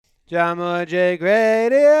John Moore Jake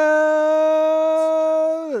Radio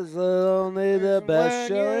is only the best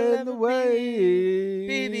show in the way.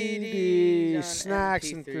 BBDs on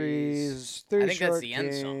Snacks and MP3s. threes. I Three think that's short the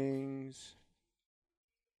end song. kings.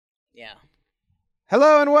 Yeah.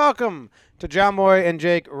 Hello and welcome to John Moore and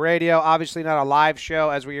Jake Radio. Obviously not a live show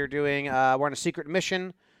as we are doing. We're on a secret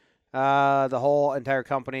mission. The whole entire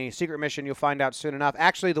company. Secret mission, you'll find out soon enough.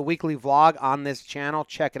 Actually, the weekly vlog on this channel,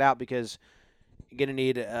 check it out because you're going to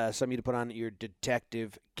need some of you to put on your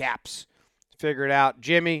detective caps to figure it out.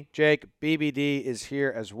 Jimmy, Jake, BBD is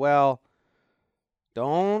here as well.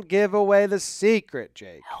 Don't give away the secret,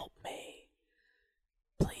 Jake. Help me.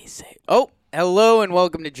 Please say. Oh, hello and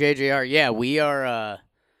welcome to JJR. Yeah, we are,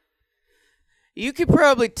 you could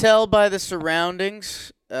probably tell by the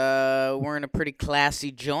surroundings. We're in a pretty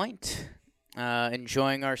classy joint,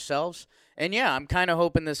 enjoying ourselves. And yeah, I'm kind of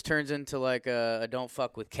hoping this turns into like a don't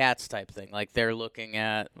fuck with cats type thing. Like they're looking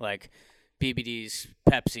at like BBD's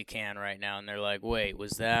Pepsi can right now, and they're like, "Wait,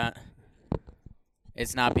 was that?"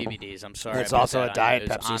 It's not BBD's. I'm sorry. It's I put also that a on Diet you. It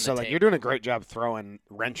was Pepsi. on So the like you're table. doing a great job throwing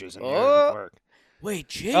wrenches in your Oh. work. Wait,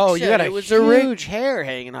 Jake. Oh, you said got a it was a huge hair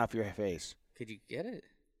hanging off your face. Could you get it?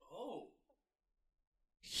 Oh.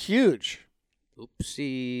 Huge.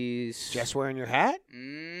 Oopsies. Just wearing your hat?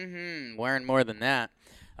 Mm-hmm. Wearing more than that.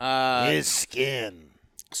 His skin.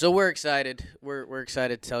 So we're excited. We're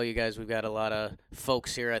excited to tell you guys we've got a lot of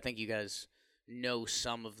folks here. I think you guys know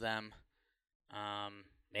some of them.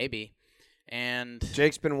 Maybe. And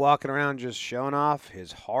Jake's been walking around just showing off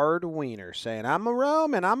his hard wiener, saying, I'm a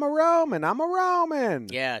Roman, I'm a Roman, I'm a Roman.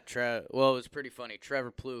 yeah, well, it was pretty funny.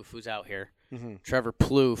 Trevor Plouffe, who's out here, Mm-hmm. Trevor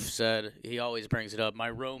Plouffe said, he always brings it up, my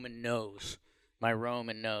Roman nose. My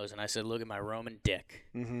Roman nose. And I said, look at my Roman dick.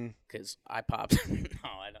 Mm-hmm. Because I popped. No,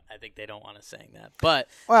 I think they don't want to saying that. But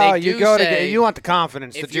Well, they you do go say to you want the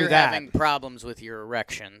confidence to if do you're that. having problems with your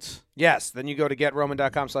erections. Yes, then you go to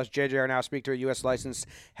GetRoman.com/JJR now. Speak to a U.S. licensed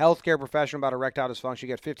healthcare professional about erectile dysfunction. You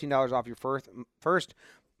get $15 off your first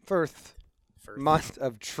month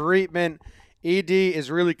of treatment. ED is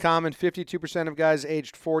really common. 52% of guys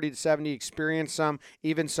aged 40 to 70 experience some.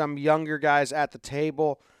 Even some younger guys at the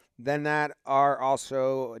table than that are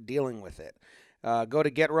also dealing with it. Go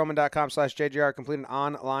to GetRoman.com/JJR. Complete an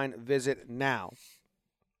online visit now.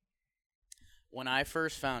 When I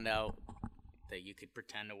first found out that you could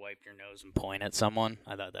pretend to wipe your nose and point at someone,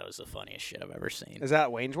 I thought that was the funniest shit I've ever seen. Is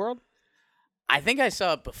that Wayne's World? I think I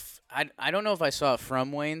saw it. I don't know if I saw it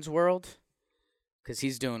from Wayne's World, because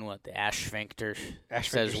he's doing what the Ash Sphincter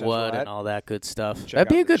says what and all that good stuff. That'd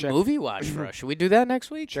be a good movie watch for us. Should we do that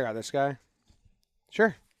next week? Check out this guy.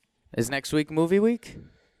 Sure. Is next week movie week?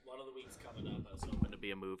 One of the weeks coming up, I was hoping to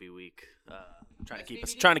be a movie week. Trying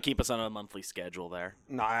to keep us on a monthly schedule there.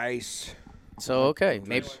 Nice. So okay,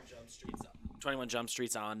 maybe. 21 Jump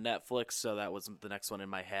Street's on Netflix, so that was the next one in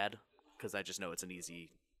my head because I just know it's an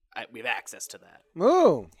easy. We have access to that.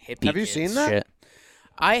 Ooh. Hippie Have you kids seen that? shit.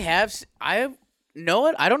 I have. Know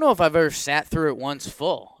it. I don't know if I've ever sat through it once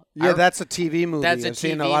full. Yeah, that's a TV movie. That's a I've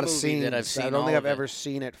seen a TV lot of movie scenes. that I've seen I don't all think of I've it. ever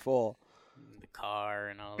seen it full. The car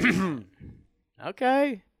and all that.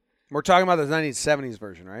 Okay. We're talking about the 1970s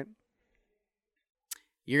version, right?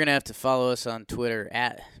 You're going to have to follow us on Twitter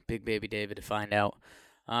at Big Baby David to find out.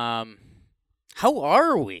 How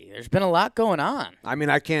are we? There's been a lot going on. I mean,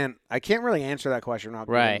 I can't really answer that question without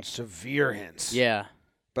giving Right. severe hints. Yeah.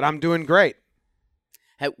 But I'm doing great.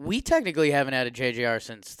 We technically haven't had a JJR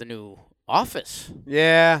since the new office.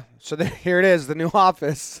 Yeah. So here it is, the new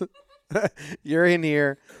office. You're in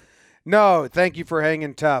here. No, thank you for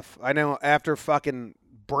hanging tough. I know after fucking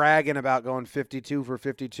bragging about going 52 for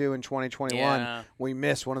 52 in 2021, Yeah. we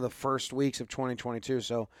missed one of the first weeks of 2022,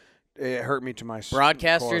 so it hurt me to my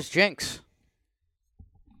Broadcaster's jinx.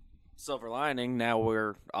 Silver lining. Now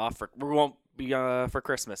we're off. We won't be for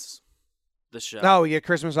Christmas. This show. No, we get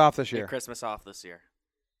Christmas off this We year. get Christmas off this year.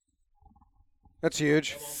 That's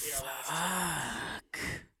huge. Fuck.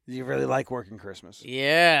 You really like working Christmas.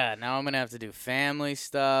 Yeah, now I'm going to have to do family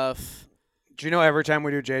stuff. Do you know every time we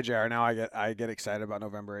do JJR now I get excited about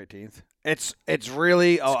November 18th? It's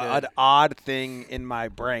really an odd thing in my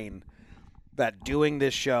brain that doing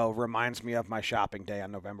this show reminds me of my shopping day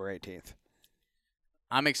on November 18th.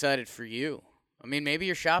 I'm excited for you. I mean, maybe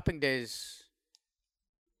your shopping days.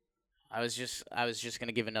 I was just going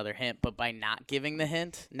to give another hint, but by not giving the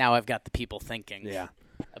hint, now I've got the people thinking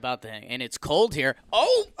about the hint. And it's cold here.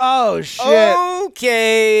 Oh shit.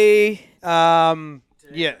 Okay.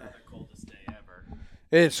 Yeah. The coldest day ever.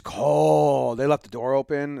 It's cold. They left the door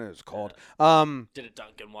open. It was cold. Did a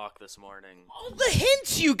Dunkin' walk this morning. All the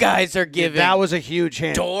hints you guys are giving. That was a huge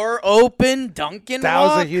hint. Door open, Dunkin' That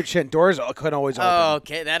walk? was a huge hint. Doors couldn't always open. Oh,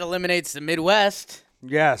 okay. That eliminates the Midwest.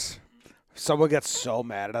 Yes. Someone gets so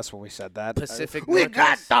mad at us when we said that. Pacific We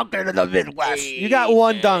Northwest. got Dunkin' in the Midwest. You got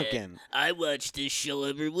one Dunkin'. I watch this show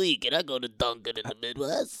every week, and I go to Dunkin' in the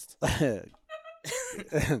Midwest.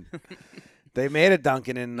 They made a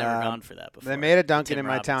Dunkin' in. Never gone for that before. They made a Dunkin' Tim in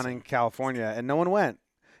my town Robinson. in California, and no one went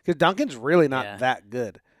because Dunkin's really not Yeah. that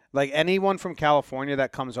good. Like anyone from California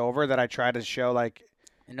that comes over that I try to show, like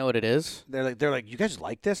You know what it is? they're like, you guys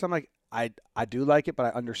like this? I'm like, I do like it, but I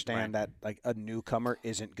understand that like a newcomer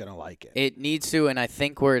isn't gonna like it. It needs to, and I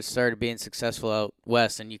think where it started being successful out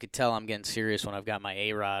west, and you could tell I'm getting serious when I've got my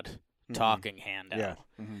A-Rod talking hand out, Yeah.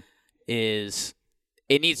 Mm-hmm. is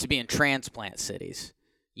it needs to be in transplant cities.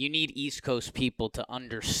 You need East Coast people to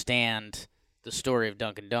understand the story of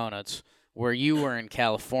Dunkin' Donuts. Where you were in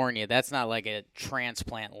California, that's not like a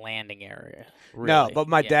transplant landing area. Really. No, but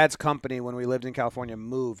my Yeah. dad's company, when we lived in California,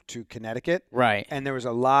 moved to Connecticut, Right. and there was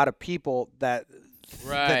a lot of people that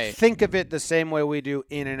Right. think of it the same way we do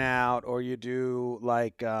In-N-Out, or you do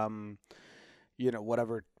like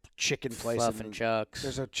whatever chicken place. Fluff and Chucks.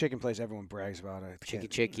 There's a chicken place everyone brags about.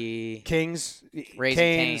 Chicky. Kings, Raising Cane's,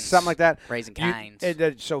 Cane's. something like that. Raising You-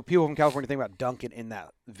 Cane's. so people from California think about Dunkin' in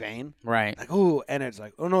that vein. Right. Like, ooh, and it's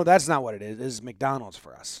like, oh no, that's not what it is. It's McDonald's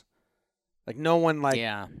for us. Like no one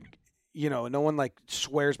Yeah. no one like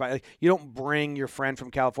swears by. Like, you don't bring your friend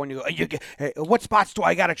from California. You go, hey, what spots do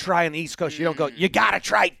I got to try on the East Coast? You don't go. You got to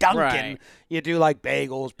try Dunkin'. Right. You do like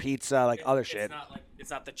bagels, pizza, like other shit. It's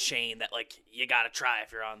not the chain that like you gotta try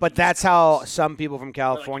if you're on. But the that's East how Coast. some people from Or, like,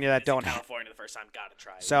 California if that it's in don't. California the first time gotta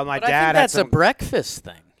try. it. So my But I dad think had that's some. a breakfast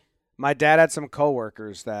thing. My dad had some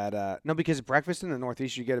coworkers that no, because breakfast in the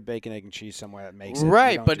Northeast, you get a bacon, egg, and cheese somewhere that makes it. You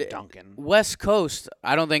Right, don't but do Dunkin'. West Coast,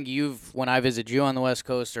 I don't think when I visit you on the West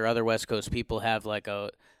Coast or other West Coast people have like a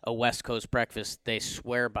West Coast breakfast they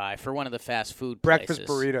swear by for one of the fast food Breakfast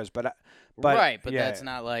places. burritos, but right, but yeah. that's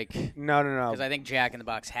not like No. because I think Jack in the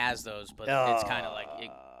Box has those, but it's kind of like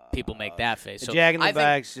people make that face. So Jack in the I think-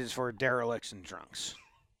 Bags is for derelicts and drunks.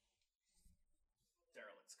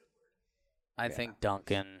 I think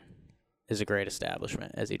Dunkin' is a great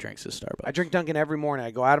establishment as he drinks his Starbucks. I drink Dunkin' every morning.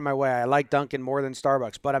 I go out of my way. I like Dunkin' more than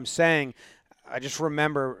Starbucks. But I'm saying, I just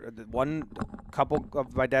remember one couple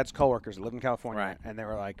of my dad's coworkers that live in California, Right. and they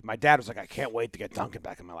were like, my dad was like, I can't wait to get Dunkin'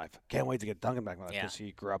 back in my life. Can't wait to get Dunkin' back in my life Yeah. because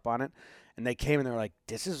he grew up on it. And they came and they were like,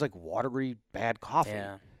 this is like watery, bad coffee.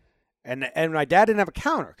 Yeah. And my dad didn't have a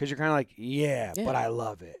counter because you're kind of like, yeah, Yeah. but I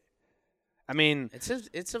love it. I mean, It's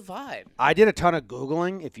a vibe. I did a ton of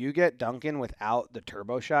Googling. If you get Dunkin' without the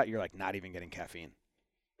turbo shot, you're like not even getting caffeine,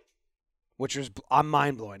 which was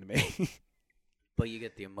mind blowing to me. But you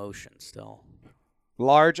get the emotion still.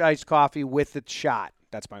 Large iced coffee with the shot.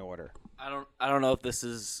 That's my order. I don't know if this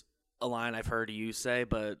is a line I've heard you say,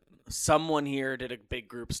 but someone here did a big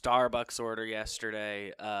group Starbucks order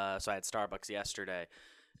yesterday. So I had Starbucks yesterday,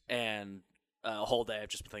 and a whole day I've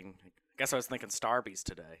just been thinking. I guess I was thinking Starbies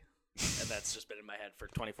today, and that's just been in my head for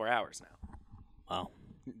 24 hours now.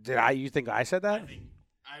 Wow. You think I said that?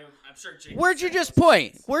 I'm sure. Jake Where'd you just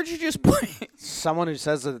point? Someone who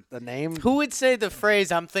says the name. Who would say the phrase,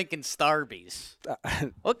 I'm thinking Starbies?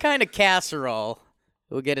 What kind of casserole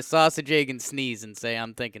will get a sausage, egg, and sneeze and say,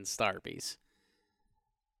 I'm thinking Starbies?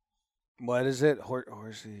 What is it?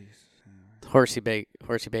 Horsey. Horsey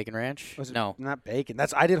Bacon Ranch? Was it No. not bacon?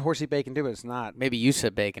 I did horsey bacon too, but it's not. Maybe you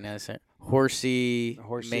said bacon. I said horsey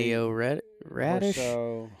mayo radish?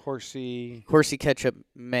 Horsey Ketchup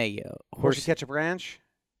mayo. Horsey ketchup ranch.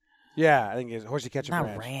 Yeah, I think it's horsey ketchup Not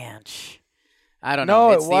ranch. ranch. I don't No,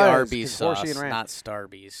 know. it It's the was, Arby's 'cause sauce, horsey and ranch. not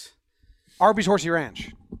Starbies. Arby's horsey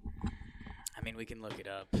ranch. I mean, we can look it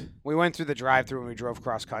up. We went through the drive-through when we drove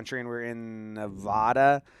cross country, and we were in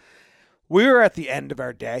Nevada. We were at the end of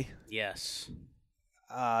our day. Yes.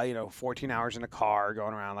 14 hours in a car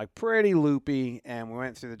going around, like pretty loopy. And we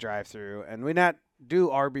went through the drive-through, and we not do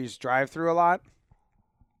Arby's drive-through a lot.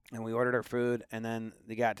 And we ordered our food, and then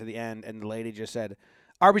they got to the end, and the lady just said,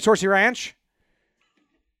 "Arby's horsey ranch."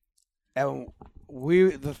 And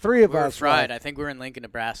the three of We were us, fried. were I think we're in Lincoln,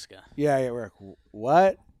 Nebraska. we're like,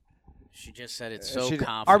 what? She just said it so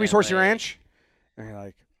confidently. Arby's horsey ranch, and you're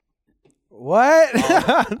like, what?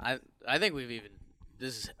 I think we've even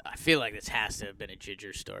I feel like this has to have been a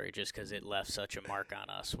Ginger story just because it left such a mark on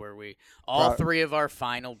us where all three of our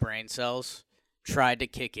final brain cells tried to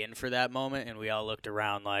kick in for that moment, and we all looked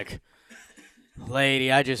around like,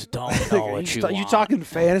 lady, I just don't know what you want. You talking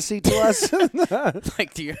fantasy to us?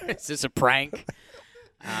 Like, is this a prank?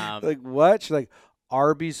 Like what? She's like,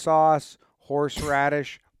 Arby's sauce,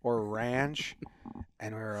 horseradish, or ranch.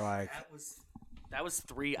 And we were like, That was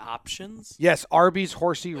 3 options. yes, Arby's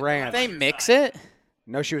horsey ranch. They mix it.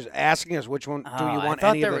 No, she was asking us which one. Do Oh, you I want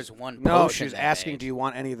thought any there of the? was one No, potion she was they asking, made. do you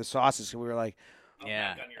want any of the sauces? And we were like,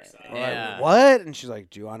 Yeah. we're Yeah. like, what? And she's like,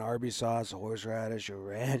 do you want Arby's sauce, horseradish, or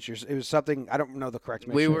ranch? Or, it was something I don't know the correct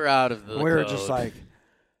mix. We were out of the. We were code. just like,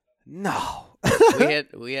 no.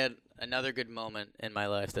 we had another good moment in my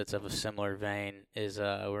life that's of a similar vein. Is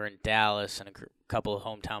we're in Dallas and a couple of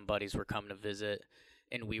hometown buddies were coming to visit,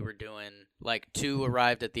 and we were doing like 2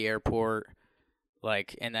 arrived at the airport,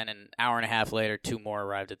 and then an hour and a half later 2 more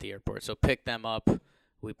arrived at the airport. So picked them up.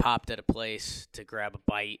 We popped at a place to grab a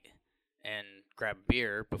bite and grab a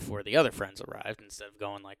beer before the other friends arrived instead of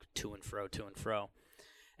going like to and fro.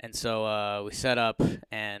 And so we set up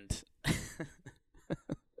and.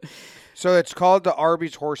 So it's called the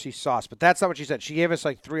Arby's horsey sauce, but that's not what she said. She gave us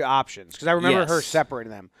like 3 options because I remember her Yes.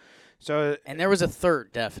 separating them. So And there was a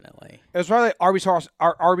third, definitely. it was probably like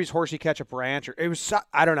Arby's horsey ketchup ranch, or it was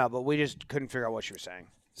I don't know, but we just couldn't figure out what she was saying.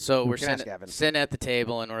 So we're can ask Evan. sitting at the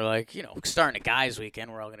table, and we're like, starting a guys'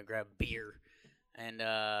 weekend. We're all going to grab beer. And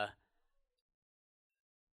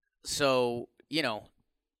so,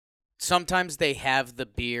 sometimes they have the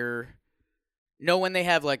beer. When they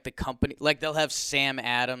have, like, the company, like, they'll have Sam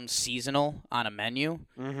Adams seasonal on a menu.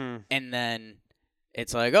 Mm-hmm. And then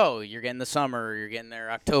it's like, oh, you're getting the summer, or you're getting their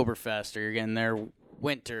Oktoberfest, or you're getting their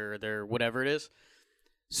winter, or their whatever it is.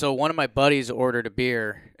 So one of my buddies ordered a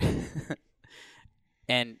beer,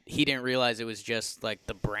 and he didn't realize it was just, like,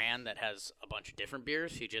 the brand that has a bunch of different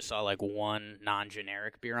beers. He just saw, like, one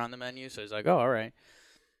non-generic beer on the menu, so he's like, oh, all right.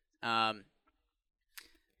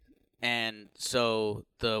 And so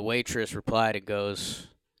the waitress replied and goes,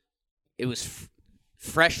 it was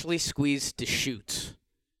freshly squeezed Deschutes.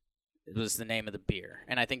 It was the name of the beer.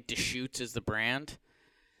 And I think Deschutes is the brand.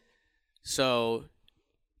 So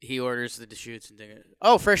he orders the Deschutes and thinks,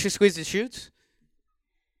 oh, freshly squeezed Deschutes?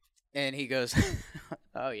 And he goes,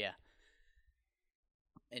 oh, yeah.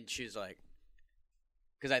 And she's like,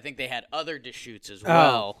 because I think they had other Deschutes as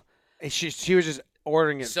well. She was just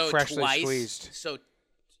ordering it So freshly twice, squeezed. So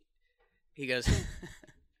he goes,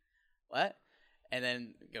 what? And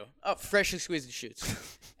then go, oh, freshly squeezed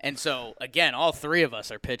Deschutes. And so, again, all 3 of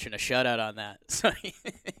us are pitching a shutout on that. So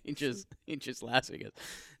he just laughs and goes,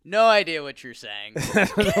 no idea what you're saying.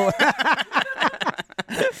 That's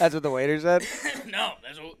what the waiter said? No,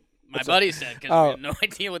 that's what my buddy said, because we had no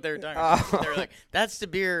idea what they were talking about. They were like, that's the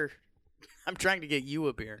beer. I'm trying to get you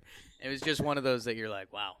a beer. It was just one of those that you're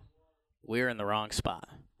like, wow, we're in the wrong spot.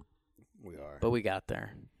 We are. But we got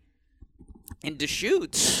there. And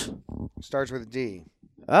Deschutes. Starts with a D.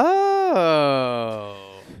 Oh.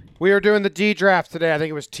 We are doing the D draft today. I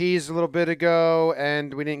think it was teased a little bit ago,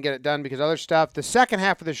 and we didn't get it done because other stuff. The second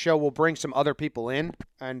half of the show, we'll bring some other people in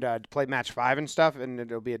and play match 5 and stuff, and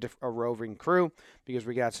it'll be a roving crew because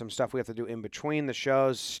we got some stuff we have to do in between the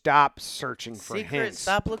shows. Stop searching for hints.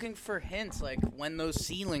 Stop looking for hints, like when those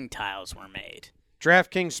ceiling tiles were made.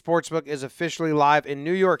 DraftKings Sportsbook is officially live in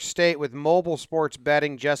New York State with mobile sports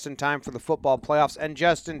betting just in time for the football playoffs and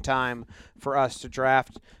just in time for us to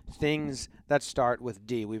draft things that start with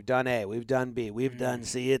D. We've done A, we've done B, we've done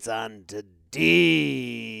C. It's on to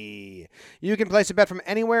D. You can place a bet from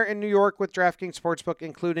anywhere in New York with DraftKings Sportsbook,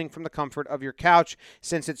 including from the comfort of your couch.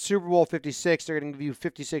 Since it's Super Bowl 56, they're going to give you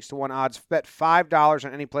 56-1 odds. Bet $5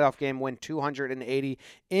 on any playoff game, win $280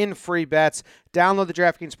 in free bets. Download the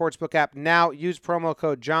DraftKings Sportsbook app now. Use promo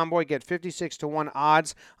code JOHNBOY. Get 56-1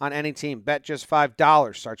 odds on any team. Bet just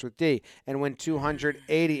 $5, starts with D, and win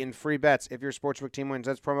 $280 in free bets. If your Sportsbook team wins,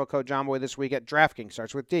 that's promo code JOHNBOY this week at DraftKings,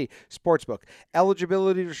 starts with D. Sportsbook.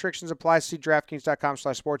 Eligibility restrictions apply. See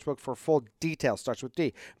DraftKings.com/sportsbook for full details. Starts with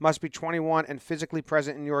D. Must be 21 and physically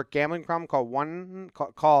present in New York. Gambling problem?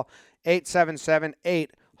 Call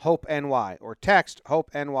 877-8-HOPE-NY or text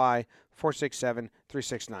HOPE-NY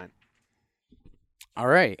 467-369. All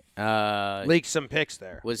right. Leak some picks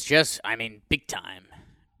there. Was just, big time.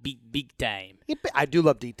 Big time. I do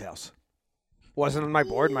love details. Wasn't on my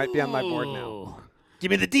board. Might be on my board now. Ooh. Give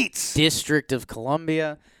me the deets. District of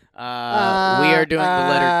Columbia. We are doing the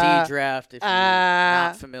letter D draft. If you're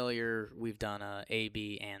not familiar, we've done A,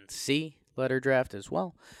 B, and C letter draft as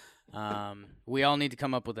well. We all need to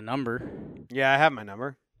come up with a number. Yeah, I have my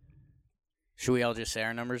number. Should we all just say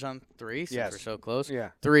our numbers on 3 since Yes. we're so close?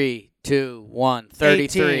 Yeah. 3, 2, 1,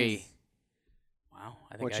 33. 18. Wow.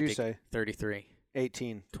 I think What'd I you picked say? 33,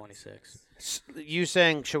 18. 26. You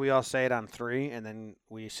saying, should we all say it on 3 and then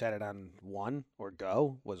we said it on 1 or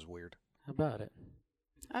go was weird. How about it?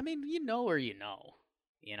 You know or you know.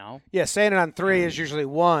 You know? Yeah, saying it on 3 is usually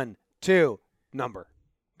 1, 2, number,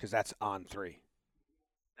 because that's on 3.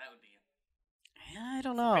 That would be I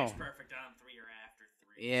don't know. pitch perfect on 3 or after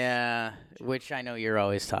 3. Yeah, which I know you're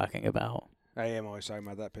always talking about. I am always talking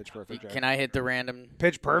about that pitch perfect. Can I hit the random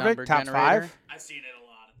Pitch perfect, number top generator? 5? I've seen it a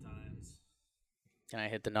lot of times. Can I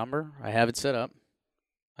hit the number? I have it set up.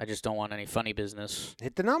 I just don't want any funny business.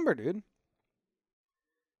 Hit the number, dude.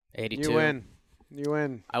 82. You win. You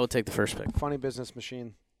win. I will take the first pick. Funny business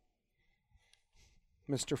machine.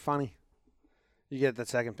 Mr. Funny. You get that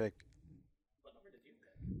second pick. What number did you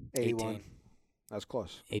pick? 81. 18. That was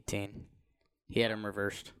close. 18. He had him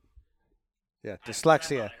reversed. Yeah, I dyslexia.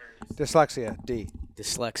 thought I heard it. Dyslexia, D.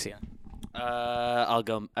 Dyslexia. I'll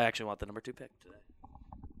go. I actually want the number 2 pick today.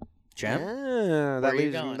 Jem? Ah, Where are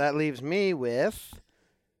you going? that leaves me with.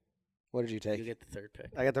 What did you take? You get the third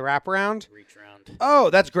pick. I got the wraparound. Reach round. Oh,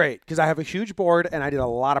 that's great because I have a huge board and I did a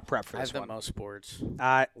lot of prep for I have this the one. most boards.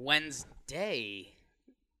 Wednesday.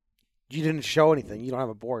 You didn't show anything. You don't have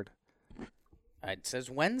a board. It says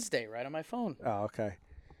Wednesday right on my phone. Oh, okay.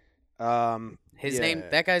 His Yeah. name,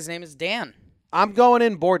 that guy's name is Dan. I'm going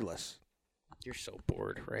in boardless, You're so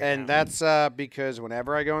bored right and now. that's because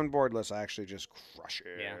whenever I go in boardless, I actually just crush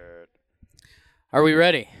it. Yeah. Are we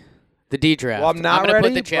ready? The D draft. Well, I'm not gonna ready,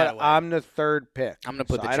 put the chat but away. I'm the third pick. I'm gonna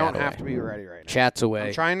put so the I chat don't away. have to be ready right now. Chat's away.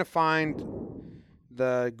 I'm trying to find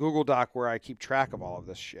the Google Doc where I keep track of all of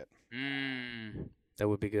this shit. That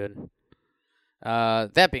would be good.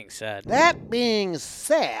 That being said, That being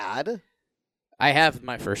said, I have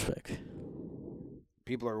my first pick.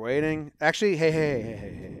 people are waiting. Actually,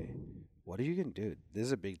 hey. What are you going to do? This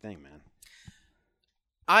is a big thing, man.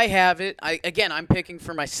 I have it. I'm picking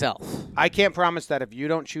for myself. I can't promise that if you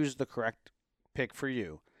don't choose the correct pick for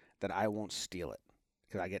you, that I won't steal it.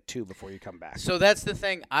 Because I get 2 before you come back. So that's the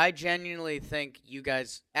thing. I genuinely think you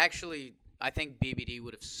guys actually. I think BBD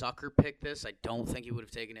would have sucker picked this. I don't think he would have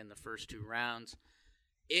taken it in the first 2 rounds.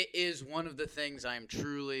 It is one of the things I'm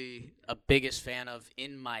truly a biggest fan of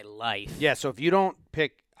in my life. Yeah, so if you don't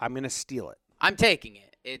pick, I'm going to steal it. I'm taking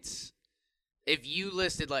it. It's if you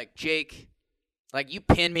listed like Jake, like you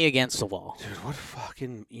pin me against the wall. Dude, what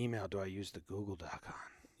fucking email do I use the Google Doc on?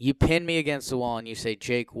 You pin me against the wall and you say,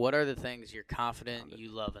 Jake, what are the things you're confident you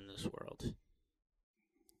love in this world?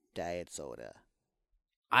 Diet soda.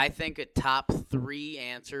 I think a top 3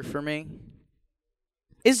 answer for me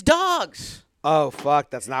is dogs. Oh, fuck.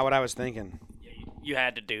 That's not what I was thinking. You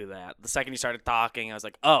had to do that. The second you started talking, I was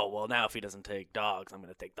like, oh, well, now if he doesn't take dogs, I'm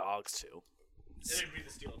going to take dogs too. And it'd be the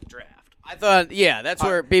steal of the draft. I thought, yeah, that's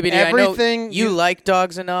where BBD. everything I know you you- like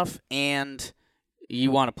dogs enough, and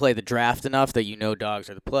you want to play the draft enough that you know dogs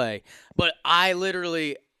are the play. But I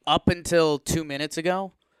literally, up until 2 minutes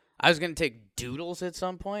ago, I was going to take doodles at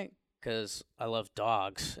some point because I love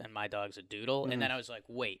dogs, and my dog's a doodle. And then I was like,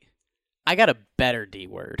 wait, I got a better D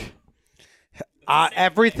word.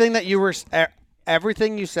 Everything that you were,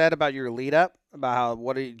 everything you said about your lead up, about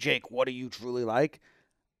how Jake, what do you truly like?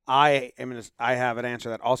 I have an answer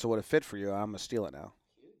that also would have fit for you. I'm gonna steal it now.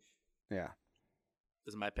 Yeah,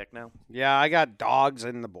 This is my pick now. yeah. I got dogs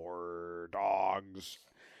in the board. Dogs.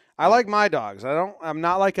 I like my dogs. I'm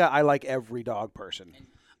not like I like every dog person.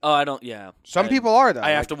 Oh, I don't. Yeah. Some people are though. I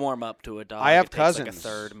have Like, to warm up to a dog. I have it takes, like, cousins. a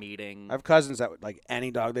third meeting. I have cousins that would like any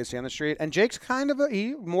dog they see on the street, and Jake's kind of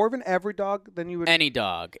more of an every dog than you would. Any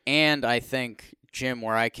dog. And I think, Jim,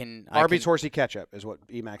 where I can. Arby's horsey ketchup is what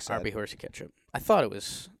Emacs said. Arby horsey ketchup. I thought it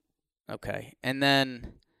was okay. And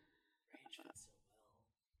then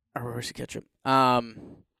Arby horsey ketchup.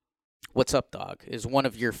 What's up, dog? Is one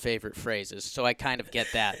of your favorite phrases. So I kind of get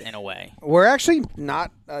that in a way. We're actually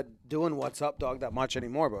not doing "What's up, dog" that much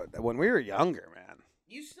anymore, but when we were younger, man.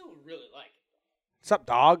 You still really like it. What's up,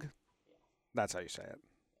 dog? That's how you say it.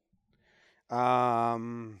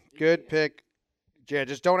 Good pick. Yeah,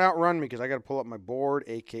 just don't outrun me because I got to pull up my board,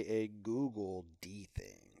 aka Google D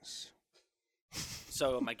things.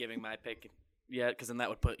 So am I giving my pick yet? Because then that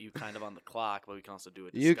would put you kind of on the clock, but we can also do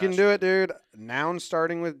it. You can do it, dude. Noun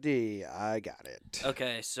starting with D. I got it.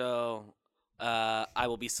 Okay, so I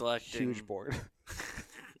will be selecting. Huge board.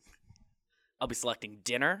 I'll be selecting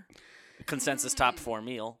dinner, consensus top 4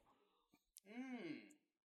 meal.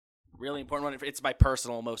 Really important one. It's my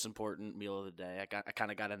personal most important meal of the day. I kind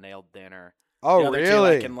of got a nailed dinner. Oh, The other two,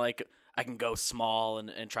 really? I can go small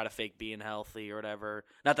and try to fake being healthy or whatever.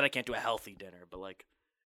 Not that I can't do a healthy dinner, but like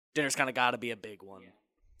dinner's kind of got to be a big one.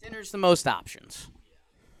 Dinner's the most options.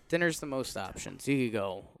 Dinner's the most options. You could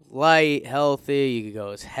go light, healthy. You could go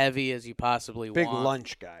as heavy as you possibly Big want.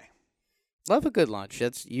 lunch guy. Love a good lunch.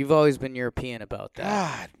 You've always been European about that.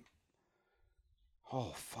 God.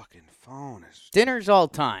 Oh, fucking phone is. Dinner's all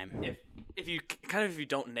time. If you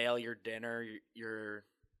don't nail your dinner, you're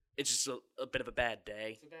it's just a bit of a bad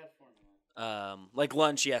day. It's a bad formula. Like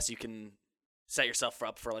lunch, yes, you can set yourself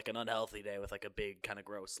up for like an unhealthy day with like a big kind of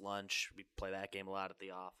gross lunch. We play that game a lot at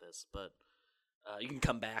the office, but you can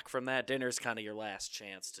come back from that. Dinner's kind of your last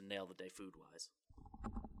chance to nail the day food-wise.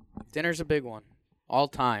 Dinner's a big one. All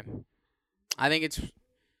time. I think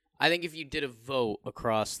if you did a vote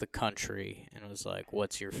across the country and it was like,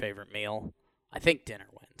 what's your favorite meal? I think dinner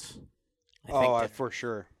wins. For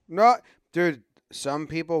sure. No, dude, some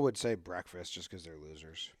people would say breakfast just because they're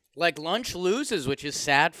losers. Like lunch loses, which is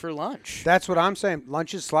sad for lunch. That's what I'm saying.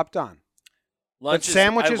 Lunch is slept on. Lunch But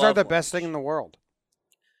sandwiches I are love the best lunch. thing in the world.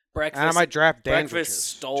 Breakfast, And I might draft breakfast sandwiches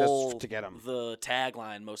stole just to get them. the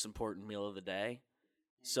tagline "most important meal of the day,"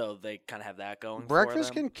 so they kind of have that going. Breakfast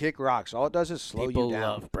for them. can kick rocks. All it does is slow People you down.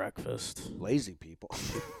 love breakfast. Lazy people.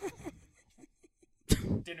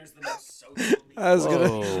 Dinner's the most social.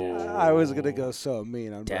 I was gonna go so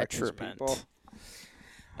mean on breakfast Detriment. people.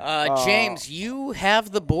 James, you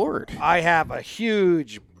have the board. I have a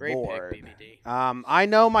huge Great board. pick, BBD. I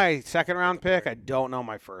know my second round pick. I don't know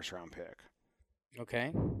my first round pick.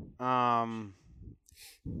 Okay. Um,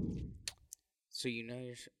 So you know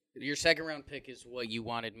your second round pick is what you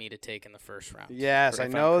wanted me to take in the first round. yes, if I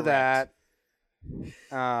I'm know correct.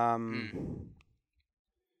 that.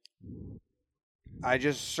 I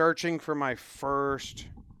just searching for my first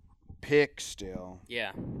pick still.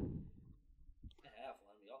 Yeah.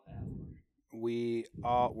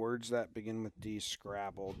 Words that begin with D,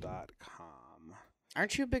 Scrabble.com.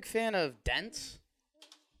 Aren't you a big fan of dents?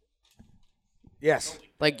 Yes.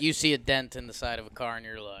 Like you see a dent in the side of a car and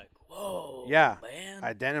you're like, whoa, Yeah. man.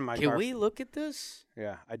 I dented my Can car. we look at this?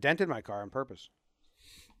 Yeah, I dented my car on purpose.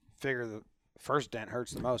 Figure the first dent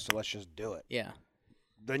hurts the most, so let's just do it. Yeah.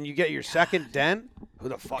 Then you get your second dent. Who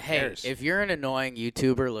the fuck Hey, cares? if you're an annoying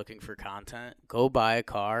YouTuber looking for content, go buy a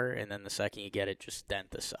car and then the second you get it, just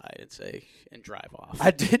dent the side and drive off.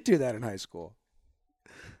 I did do that in high school.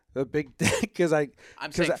 The big dent because I'm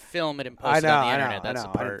saying film it and post it on the internet. That's the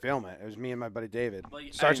I part. didn't film it. It was me and my buddy David. Well,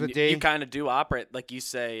 Starts with D. You kind of do operate like you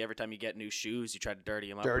say. Every time you get new shoes, you try to dirty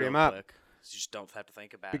them up. Dirty real 'em up. quick. So you just don't have to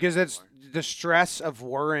think about Because it it's anymore. the stress of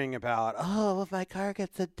worrying about, oh, if my car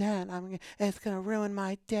gets a dent, it's going to ruin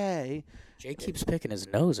my day. Jay keeps picking his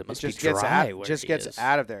nose. It It must just be dry gets where just he gets is.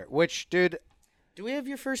 out of there. Which, dude, Do we have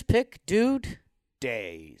your first pick, dude?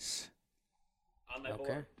 days. On my Okay.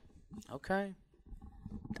 board. Okay.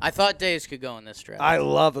 I thought days could go in this draft. I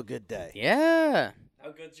love a good day. Yeah.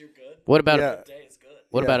 How good's your good? What about Yeah. Day is good.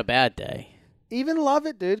 what Yeah. about a bad day? Even love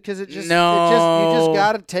it, dude, because you just No.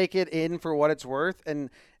 got to take it in for what it's worth and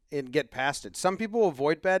get past it. Some people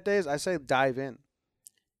avoid bad days. I say dive in.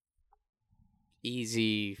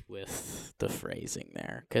 Easy with the phrasing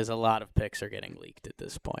there, because a lot of picks are getting leaked at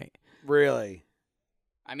this point. Really,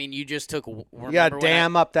 I mean, you just took. you got to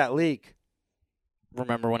dam up that leak.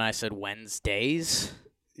 Remember when I said Wednesdays?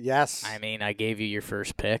 Yes. I mean, I gave you your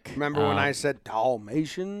first pick. Remember when I said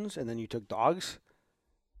Dalmatians and then you took dogs?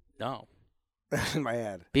 No. In my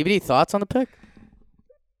head. BBD, thoughts on the pick?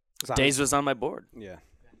 Days was on my board. Yeah.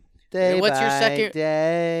 Okay, what's your by second-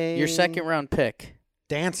 day. Your second round pick.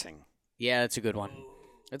 Dancing. Yeah, that's a good one.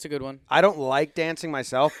 That's a good one. I don't like dancing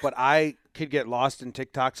myself, but I could get lost in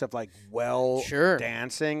TikToks of like Sure.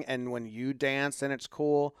 dancing, and when you dance, then it's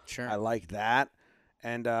cool. Sure. I like that,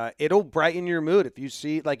 and it'll brighten your mood if you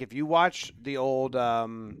see, like, if you watch the old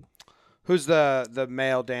who's the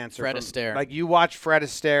male dancer? Fred Astaire. Like you watch Fred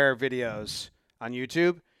Astaire videos on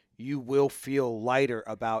YouTube, you will feel lighter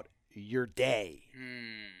about your day.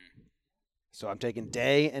 So I'm taking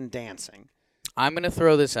day and dancing. I'm going to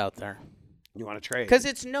throw this out there. You want to trade? Because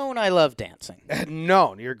it's known I love dancing.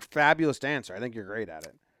 No, you're a fabulous dancer. I think you're great at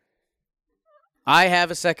it. I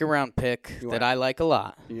have a second round pick You that want- I like a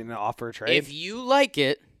lot. You gonna offer a trade? If you like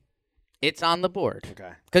it, it's on the board.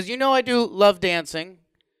 Okay. Because you know I do love dancing,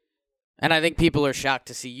 and I think people are shocked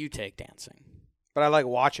to see you take dancing. But I like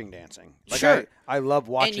watching dancing. Like Sure. I love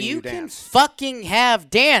watching and you can dance. fucking have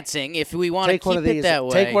dancing if we want to Take one keep of these. it that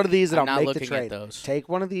way. Take one of these and I'm I'll not make the looking trade. At those. Take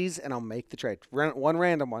one of these and I'll make the trade. One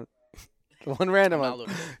random one. One random I'm one. not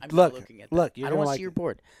looking, I'm Look, not looking at that. look, you're I don't gonna want to like see your it.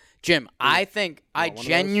 board. Jim, I want one of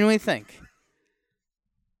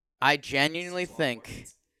genuinely think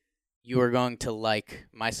you are going to like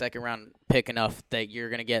my second round pick enough that you're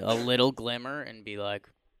going to get a little glimmer and be like,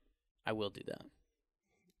 I will do that.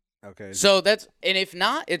 Okay. So that's, and if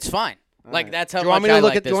not, it's fine. All Like right. that's how Do you want much me to I look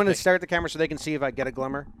like at? Do this you want to pick. stare at the camera so they can see if I get a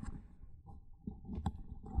glimmer?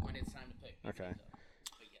 When it's time to pick. Okay.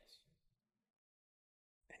 But yes.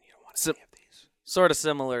 And you don't want So- any of these. Sort of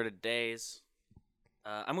similar to Days.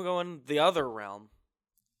 I'm going the other realm.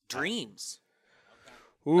 Dreams.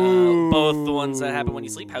 Ooh. Both the ones that happen when you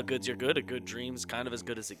sleep. How good's your good? A good dream's kind of as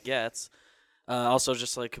good as it gets. Also,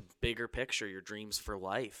 just like a bigger picture, your dreams for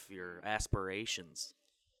life, your aspirations.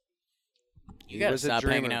 You gotta was a stop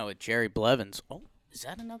hanging dreamer. out with Jerry Blevins. Oh, is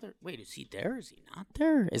that another? Wait, is he there? Is he not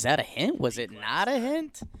there? Is that a hint? Was it not a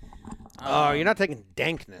hint? Oh, you're not taking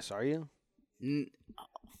dankness, are you?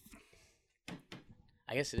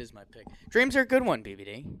 I guess it is my pick. Dreams are a good one,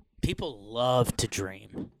 BBD. People love to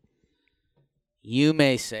dream. You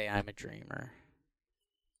may say I'm a dreamer.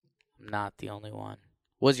 I'm not the only one.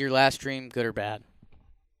 Was your last dream good or bad?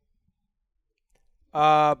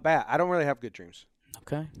 Bad. I don't really have good dreams.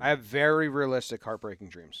 Okay. I have very realistic, heartbreaking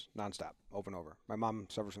dreams, nonstop, over and over. My mom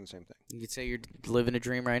suffers from the same thing. You could say you're living a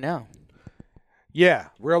dream right now. Yeah,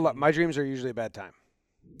 my dreams are usually a bad time,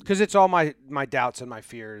 because it's all my doubts and my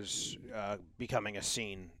fears becoming a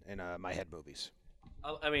scene in my head movies.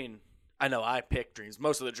 I mean, I know I pick dreams.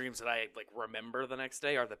 Most of the dreams that I remember the next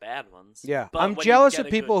day are the bad ones. Yeah, But I'm when you jealous get of a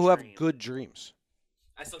people good who have dream- good dreams.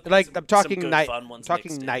 I still get Like some- I'm talking some good night, fun ones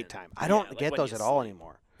talking mixed in. nighttime. I Yeah, don't like get when those you at all sleep.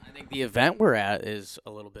 anymore. I think the event we're at is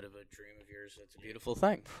a little bit of a dream of yours. It's a beautiful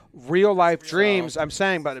thing. Real life dreams, I'm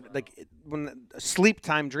saying, but like when sleep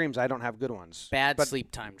time dreams, I don't have good ones. Bad But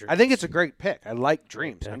sleep time dreams. I think it's a great pick. I like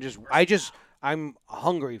dreams. I'm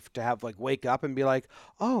hungry to have wake up and be like,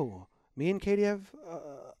 oh, me and Katie have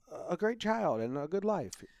a great child and a good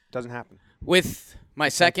life. Doesn't happen. With my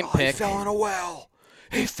second He pick. fell in a well.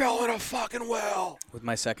 He fell in a fucking well. With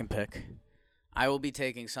my second pick, I will be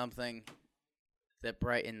taking something that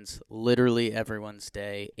brightens literally everyone's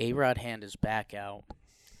day. A-Rod Hand is back out.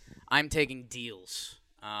 I'm taking deals.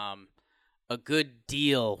 A good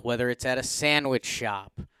deal, whether it's at a sandwich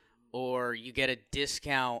shop or you get a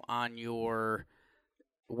discount on your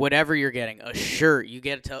whatever you're getting, a shirt. You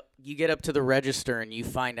get up to the register and you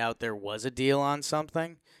find out there was a deal on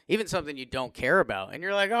something, even something you don't care about, and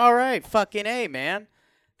you're like, all right, fucking A, man.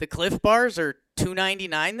 The Cliff Bars are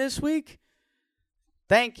 $2.99 this week?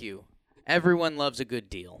 Thank you. Everyone loves a good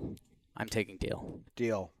deal. I'm taking deal.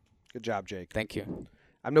 Deal. Good job, Jake. Thank you.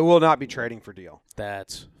 I will not be trading for deal.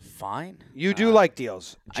 That's fine. You do like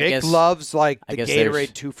deals. I Jake guess- loves I the guess there's-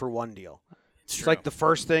 Gatorade 2-for-1 deal. It's It's true. like the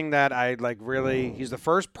first thing that I really. He's the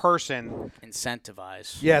first person.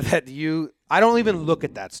 Incentivize. Yeah, that you. I don't even look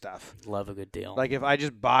at that stuff. Love a good deal. Like if I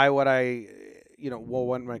just buy what I,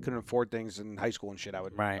 when I couldn't afford things in high school and shit,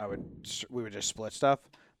 Right. we would just split stuff.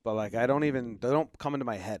 But they don't come into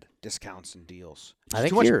my head. Discounts and deals. It's I think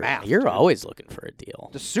too much you're math. you're dude. always looking for a deal.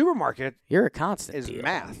 The supermarket You're a constant is deal.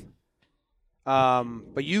 math.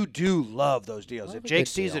 But you do love those deals. Love If a Jake good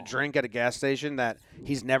sees a deal. drink at a gas station that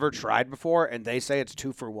he's never tried before and they say it's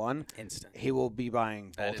 2-for-1, Instant. he will be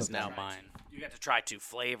buying That both is of them. now mine. You get to try 2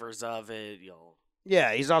 flavors of it.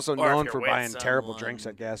 Yeah, he's also Or if known you're for with buying terrible someone. drinks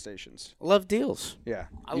at gas stations. Love deals. Yeah,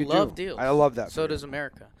 I you love do. deals. I love that. So for you. does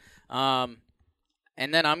America.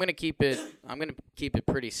 And then I'm gonna keep it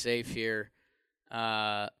pretty safe here.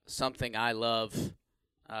 Something I love,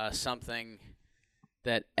 something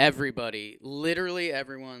that everybody, literally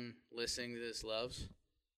everyone listening to this loves.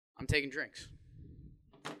 I'm taking drinks.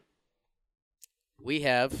 We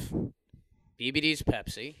have BBD's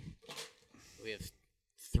Pepsi. We have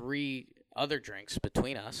 3 other drinks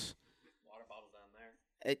between us. Water bottles down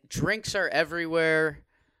there. Drinks are everywhere.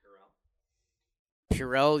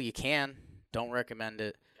 Purell, you can. Don't recommend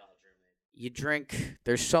it. You drink.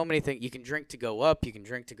 There's so many things. You can drink to go up. You can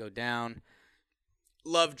drink to go down.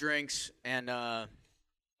 Love drinks. And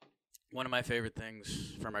one of my favorite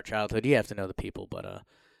things from our childhood, you have to know the people, but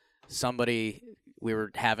we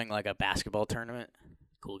were having a basketball tournament.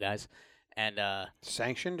 Cool guys. And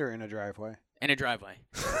Sanctioned or in a driveway? in a driveway.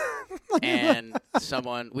 And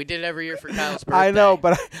we did it every year for Kyle's birthday. I know,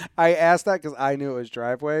 but I asked that because I knew it was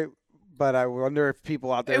driveway. But I wonder if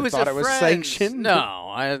people out there thought it was sanctioned.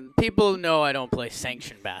 No, people know I don't play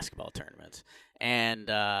sanctioned basketball tournaments. And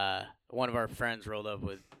one of our friends rolled up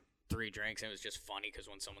with 3 drinks, and it was just funny because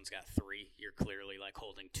when someone's got 3, you're clearly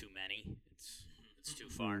holding too many. It's too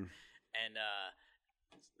far. And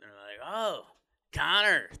they're like, "Oh,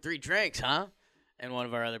 Connor, 3 drinks, huh?" And one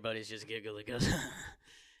of our other buddies just giggled and goes,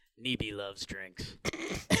 "Neeby loves drinks."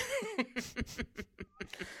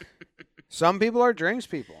 Some people are drinks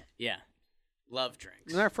people. Yeah, love drinks.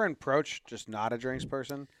 Isn't our friend Proch just not a drinks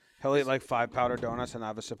person? He'll eat 5 powder donuts and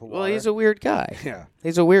have a sip of water. Well, he's a weird guy. yeah.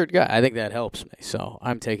 He's a weird guy. I think that helps me. So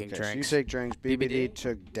I'm taking Okay, so you drinks. take drinks. BBD BBD?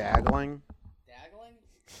 took daggling.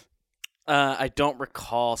 I don't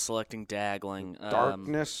recall selecting Daggling.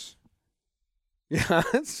 Darkness. Yeah,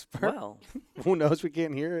 that's Well, who knows? We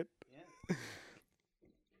can't hear it.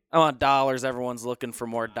 I want dollars. Everyone's looking for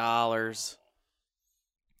more dollars.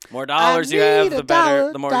 More dollars you have, need a the better.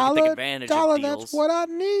 dollar, The more you can take advantage dollar, of deals. that's what I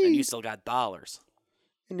need. And you still got dollars.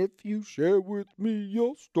 And if you share with me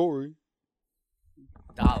your story.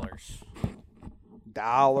 Dollars.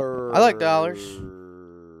 Dollar. I like dollars.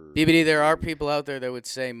 BBD, there are people out there that would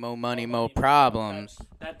say mo money, mo problems.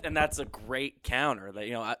 That's a great counter.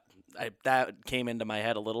 That that came into my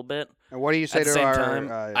head a little bit. And what do you say At the to same our?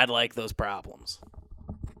 time, I'd like those problems.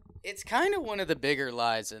 It's kind of one of the bigger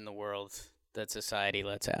lies in the world that society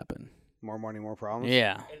lets happen. More money, more problems.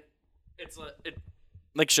 Yeah.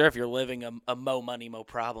 Like, sure, if you're living a mo money, mo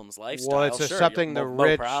problems lifestyle. Well, it's sure, something the mo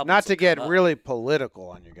rich. problems Not to will get come up. really political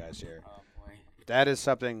on you guys here. Oh, boy. That is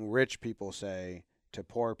something rich people say to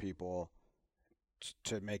poor people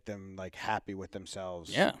to make them like happy with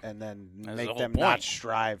themselves. Yeah. And then That's the make whole them point. not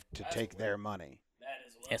strive to take their money. That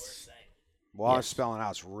is what Yes. we're saying. Well, I'm Yes. spelling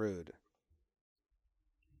out it's rude.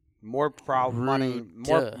 More money,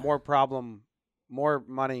 Rude. more problem, more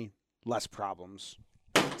money, less problems.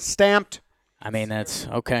 Stamped. I mean, that's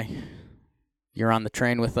okay. You're on the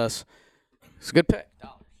train with us. It's a good pick.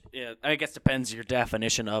 Dollars. Yeah, I guess depends your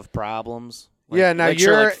definition of problems. Yeah, now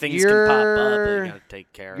sure, you're- like, things can pop up that you're- you gotta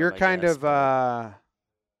take care You're of. I kind guess, of but-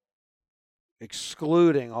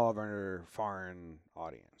 excluding all of our foreign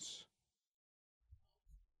audience.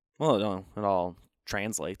 Well, no, it all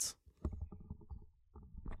translates.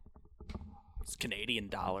 It's Canadian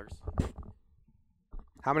dollars.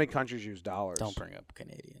 How many countries use dollars? Don't bring up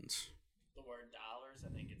Canadians. The word dollars,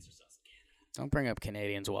 I think it's just us in Canada. Don't bring up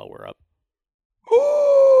Canadians while we're up.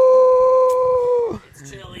 Ooh!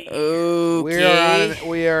 It's chilly. Okay.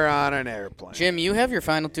 We are on an airplane. Jim, you have your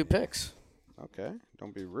final two picks. Okay,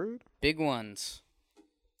 don't be rude. Big ones.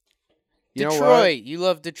 You know what? Detroit. You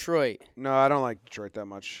love Detroit. No, I don't like Detroit that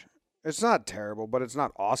much. It's not terrible, but it's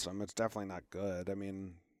not awesome. It's definitely not good. I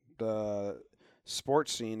mean, the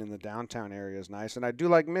sports scene in the downtown area is nice, and I do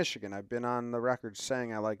like Michigan. I've been on the record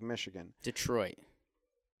saying I like Michigan. Detroit.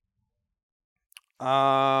 Dude,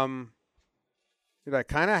 I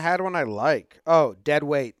kind of had one I like. Oh, Dead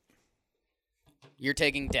Weight. You're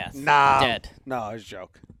taking death. Nah. Dead. No, it's a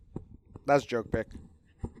joke. That's a joke pick.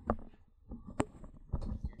 You're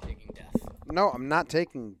taking death. No, I'm not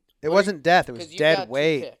taking. It Well, wasn't Death. It was 'Cause you Dead got two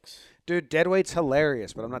Weight. picks. Dude, Dead Weight's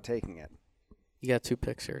hilarious, but I'm not taking it. You got two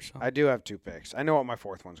picks here, so I do have two picks. I know what my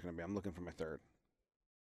fourth one's going to be. I'm looking for my third.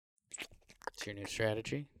 it's your new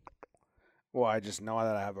strategy. Well, I just know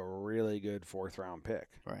that I have a really good fourth round pick.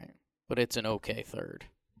 Right. But it's an okay third.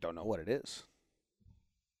 Don't know what it is.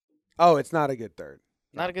 Oh, it's not a good third.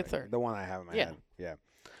 Not a good third. The one I have in my Yeah. head.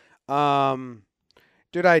 Yeah.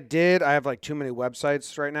 Dude, I have like too many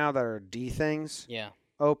websites right now that are D things Yeah.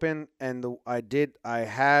 open, and I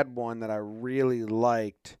had one that I really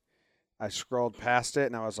liked. I scrolled past it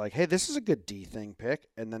and I was like, "Hey, this is a good D thing pick,"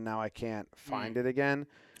 and then now I can't find it again.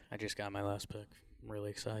 I just got my last pick. I'm really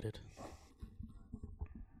excited.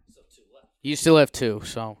 You still have two,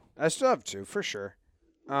 so I still have two for sure.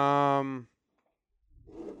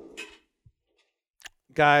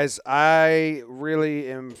 Guys, I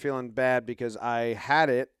really am feeling bad because I had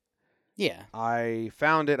it. yeah. I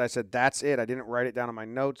found it. I said, "That's it." I didn't write it down on my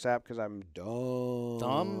notes app because I'm dumb.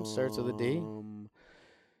 Dumb? Starts with a D?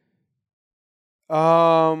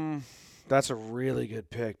 That's a really good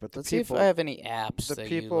pick, but the Let's see if people, I have any apps the that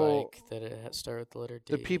people- you like that start with the letter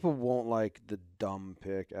D. the people won't like the dumb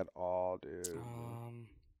pick at all, dude.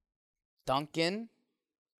 Duncan.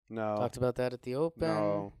 No, Talked about that at the Open.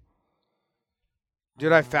 no,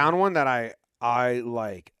 dude. I found one that I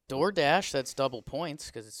like. DoorDash. That's double points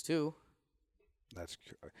because it's two. That's.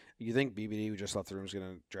 You think BBD who just left the room is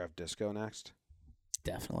gonna draft Disco next?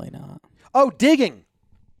 Definitely not. Oh, digging.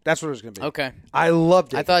 That's what it was gonna be. Okay. I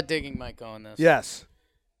loved it. I thought digging might go in this. Yes.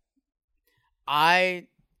 I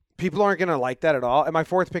People aren't gonna like that at all. And my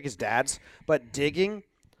fourth pick is Dad's, but digging.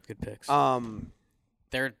 good picks.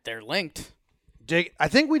 They're linked. dig. I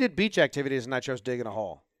think we did beach activities, and I chose digging a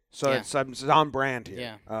hole. So Yeah. it's on brand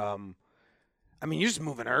here. Yeah. I mean, you're just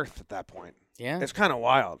moving earth at that point. Yeah. It's kind of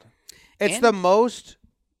wild. It's And- the most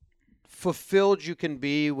fulfilled you can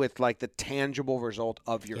be with like the tangible result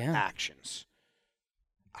of your Yeah. actions.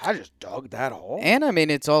 I just dug that hole. And I mean,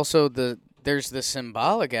 it's also there's the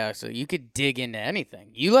symbolic aspect. You could dig into anything.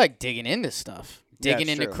 You like digging into stuff. Yeah, Digging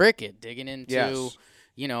it's into true. cricket. Digging into, Yes.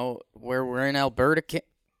 where we're in Alberta.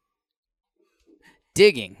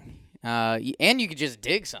 Digging. And you could just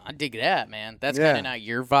dig some. I dig that, man. That's Yeah. kind of not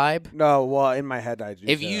your vibe. No, well, in my head, I do.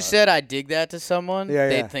 If say you that. said I dig that to someone, Yeah,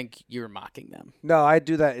 they'd yeah. think you were mocking them. No, I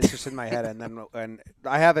do that. It's just in my head, and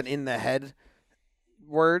I have it in the head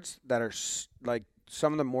words that are like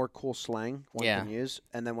some of the more cool slang one Yeah. can use,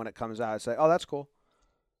 and then when it comes out, I say, "Oh, that's cool."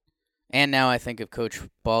 And now I think of Coach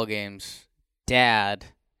Ballgame's dad,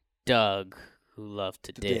 Doug, who loved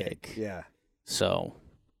to dig. Yeah. So,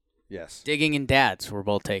 Yes. digging and dads were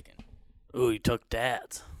both taken. Ooh, you took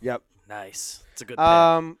dads. Yep. Nice. It's a good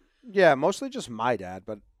pick. Yeah, mostly just my dad,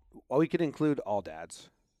 but we could include all dads.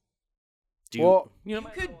 Do you, well, You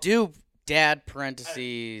could do dad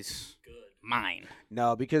parentheses mine.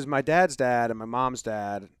 No, because my dad's dad and my mom's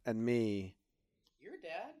dad and me. Your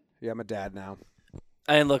dad? Yeah, I'm a dad now.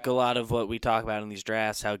 and look, a lot of what we talk about in these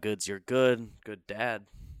drafts, how good's your good dad.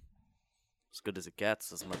 As good as it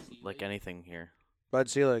gets, as much like anything here. Bud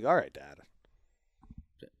Selig, all right, Dad.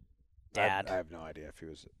 Dad. I have no idea if he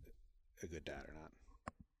was a good dad or not.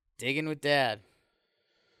 Digging with dad.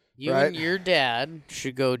 You Right. and your dad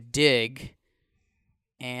should go dig,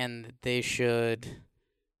 and they should.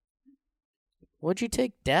 What'd you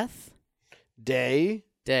take? Death? Day,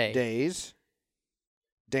 Day. days,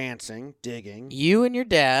 dancing, digging. You and your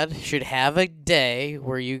dad should have a day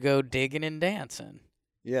where you go digging and dancing.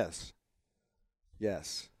 Yes.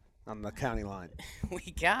 Yes. On the county line.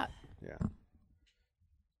 We got. Yeah.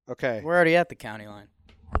 Okay. We're already at the county line.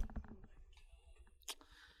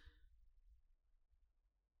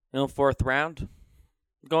 Fourth round.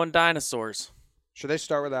 We're going dinosaurs. Should they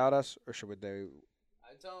start without us, or should they?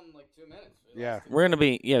 I tell them like 2 minutes. Yeah. We're gonna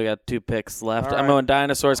be we got 2 picks left. All I'm right. going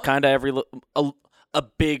dinosaurs. Kind of a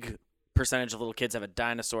big percentage of little kids have a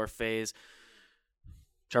dinosaur phase.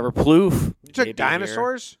 Trevor Plouffe. You took maybe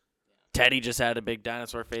dinosaurs? here. Teddy just had a big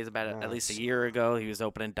dinosaur phase about at Nice. least a year ago. He was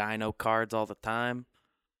opening dino cards all the time.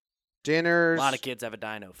 Dinners. A lot of kids have a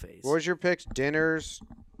dino phase. What was your picks? Dinners,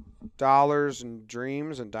 dollars, and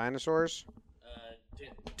dreams, and dinosaurs?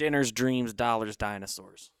 Dinners, dreams, dollars,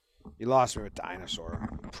 dinosaurs. You lost me with dinosaur.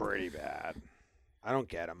 Pretty bad. I don't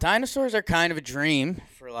get them. Dinosaurs are kind of a dream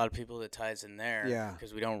for a lot of people that ties in there. Yeah.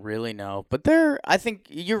 Because we don't really know. But I think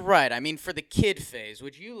you're right. I mean, for the kid phase,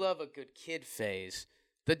 would you love a good kid phase?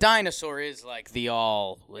 The dinosaur is like the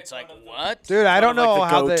all. It's like, what? Dude, I don't know like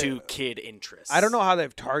the how go-to they. kid interest. I don't know how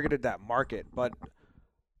they've targeted that market, but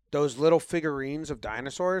those little figurines of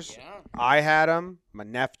dinosaurs, Yeah. I had them. My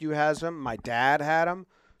nephew has them. My dad had them.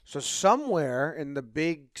 So somewhere in the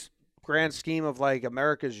big grand scheme of like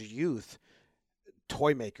America's youth,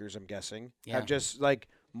 toy makers, I'm guessing, Yeah. have just like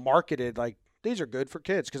marketed like these are good for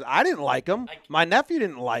kids because I didn't like them. My nephew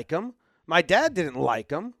didn't like them. My dad didn't like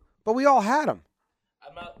them, but we all had them.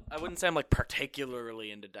 I wouldn't say I'm like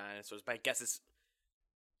particularly into dinosaurs, but I guess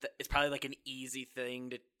it's probably like an easy thing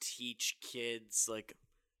to teach kids. Like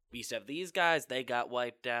we used to have these guys, they got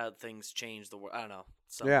wiped out, things changed the world. I don't know.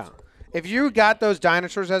 Yeah. If you got those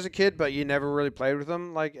dinosaurs as a kid, but you never really played with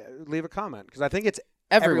them, like leave a comment because I think it's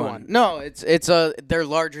Everyone. No, they're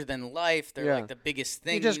larger than life. They're Yeah. like the biggest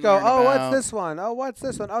thing. you just you go, learn oh, about. what's this one? Oh, what's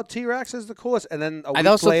this one? Oh, T-Rex is the coolest. And then a I'd week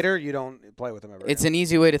also- later, you don't play with them ever. It's again. an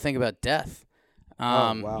easy way to think about death.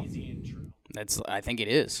 Oh, wow. I think it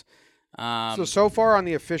is. So far on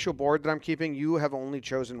the official board that I'm keeping, you have only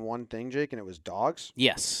chosen one thing, Jake, and it was dogs.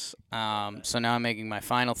 Yes. So now I'm making my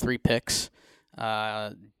final 3 picks.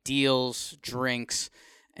 Deals, drinks,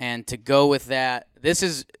 and to go with that, this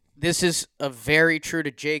is a very true to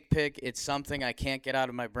Jake pick. It's something I can't get out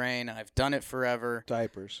of my brain. I've done it forever,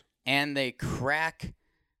 Diapers. and they crack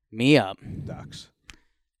me up. Ducks.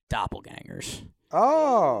 Doppelgangers.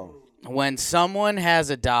 Oh. When someone has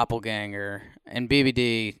a doppelganger, and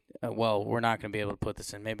BBD, well, we're not going to be able to put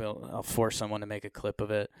this in. Maybe I'll force someone to make a clip of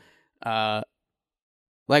it.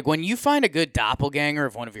 Like when you find a good doppelganger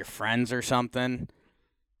of one of your friends or something,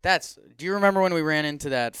 do you remember when we ran into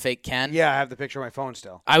that fake Ken? Yeah, I have the picture on my phone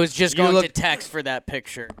still. I was just You going look- to text for that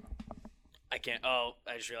picture. I can't. Oh,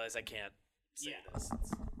 I just realized I can't see this.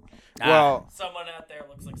 Well, Someone out there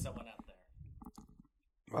looks like someone out there.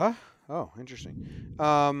 what? Oh, interesting.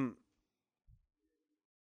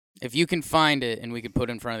 If you can find it and we could put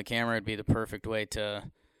it in front of the camera, it'd be the perfect way to.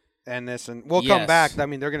 And we'll come Yes. back. I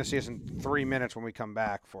mean, they're going to see us in 3 minutes when we come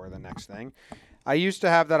back for the next thing. I used to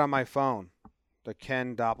have that on my phone, the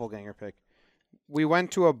Ken doppelganger pick. We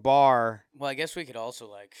went to a bar. Well, I guess we could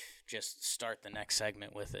also just start the next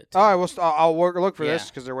segment with it. All right, I'll look for this Yeah.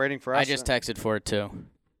 because they're waiting for us. I just texted for it too.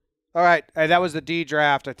 All right, that was the D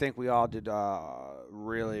draft. I think we all did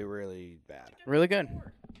really, really bad. Really good.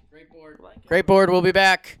 Great board. We'll be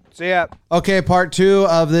back. See ya. Okay, part 2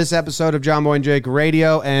 of this episode of John Boy and Jake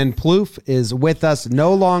Radio, and Plouffe is with us.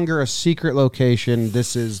 No longer a secret location.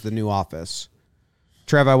 This is the new office.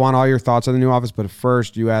 Trev, I want all your thoughts on the new office, but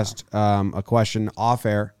first you asked a question off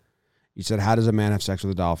air. You said, how does a man have sex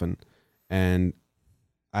with a dolphin? And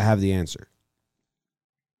I have the answer.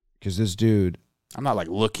 Because this dude I'm not like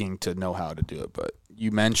looking to know how to do it, but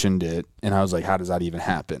you mentioned it, and I was like, how does that even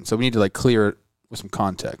happen? So we need to like clear it with some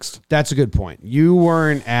context. That's a good point. You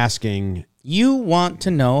weren't asking. You want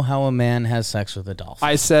to know how a man has sex with a dolphin.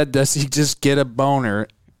 I said, does he just get a boner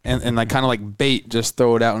and like kind of like bait, just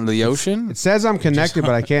throw it out into the ocean? It says I'm connected,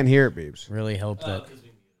 but I can't hear it, Beebs. Really hope that.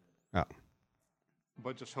 Oh.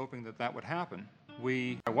 But just hoping that would happen.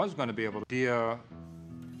 I was going to be able to,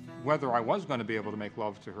 whether I was going to be able to make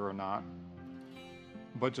love to her or not,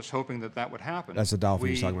 but just hoping that would happen. That's the dolphin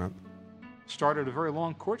he's talking about. Started a very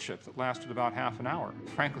long courtship that lasted about half an hour.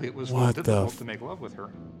 Frankly, it was a What little difficult to make love with her.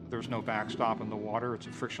 There's no backstop in the water. It's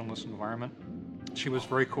a frictionless environment. She was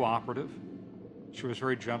very cooperative. She was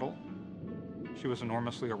very gentle. She was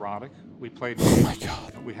enormously erotic. We played. Oh my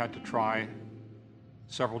God. We had to try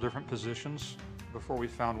several different positions before we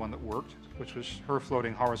found one that worked, which was her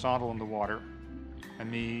floating horizontal in the water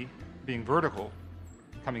and me being vertical,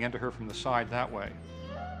 coming into her from the side that way.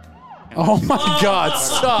 And Oh my God!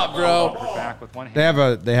 Stop, bro. her back with one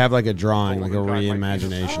hand. They have like a drawing, like a Got my penis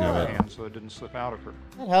reimagination in of her it. hand so it didn't slip out of her.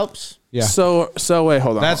 That helps. Yeah. So wait,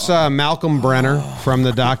 hold on. That's Malcolm Brenner from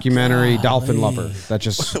the documentary Dolphin Lover. That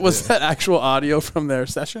just was that actual audio from their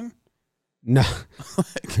session? no.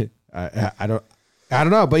 I don't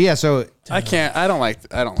know, but yeah. So I don't like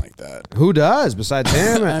that. who does besides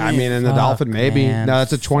him? I mean, and the fuck, dolphin maybe. man, No,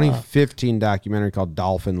 that's a fuck. 2015 documentary called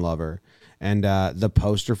Dolphin Lover, and the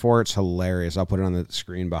poster for it's hilarious. I'll put it on the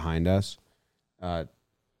screen behind us,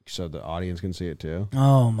 so the audience can see it too.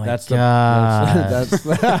 Oh my That's God. that's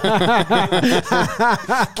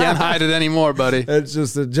Can't hide it anymore, buddy. it's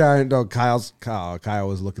just a giant dog. Kyle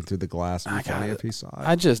was looking through the glass. It'd be funny if he saw it.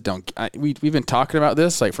 I just don't. We've been talking about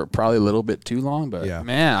this like for probably a little bit too long, but Yeah.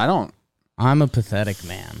 man, I don't. I'm a pathetic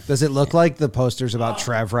man. Does it look like the posters about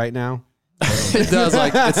Trev right now? It does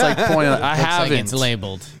like it's like pointing. I Looks haven't. like it's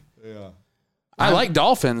labeled. I like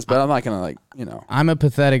dolphins, but I'm not gonna like I'm a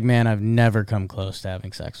pathetic man. I've never come close to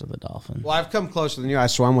having sex with a dolphin. Well, I've come closer than you. I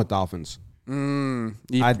swam with dolphins. You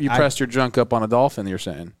I- pressed your junk up on a dolphin. You're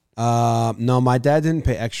saying. No, my dad didn't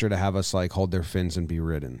pay extra to have us like hold their fins and be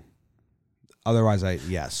ridden. Otherwise,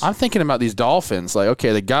 yes. I'm thinking about these dolphins. Like,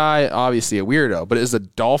 okay, the guy obviously a weirdo, but is the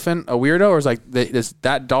dolphin a weirdo, or is like does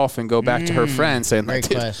that dolphin go back to her friend saying like, Great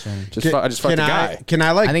dude, question. I just fucked the guy? Can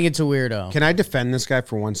I I think it's a weirdo. Can I defend this guy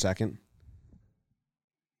for 1 second?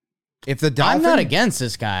 If the dolphin, I'm not against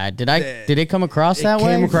this guy. Did it come across it that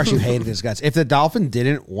way? came across you hated his guts. If the dolphin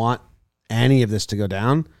didn't want any of this to go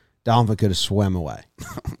down, dolphin could have swam away.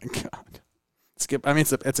 Oh my God. It's good. I mean,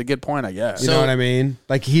 it's a good point, I guess. You know what I mean?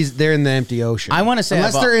 Like they're in the empty ocean. I want to say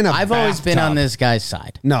unless they're in a I've always been on bathtub. this guy's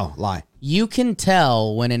side. No, lie. You can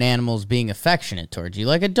tell when an animal's being affectionate towards you,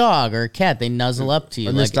 like a dog or a cat. They nuzzle up to you.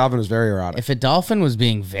 And this Like dolphin was very erotic. if a dolphin was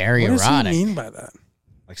being very What does erotic, he mean by that?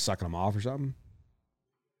 Like sucking them off or something.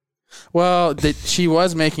 Well, she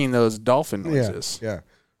was making those dolphin noises. Yeah.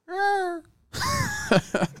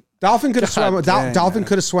 Dolphin could have swam. dang, Dolphin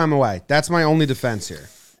could have swam away. That's my only defense here.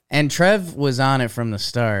 and Trev was on it from the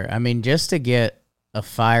start. I mean, just to get a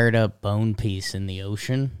fired up bone piece in the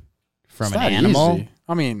ocean from It's an not animal. easy.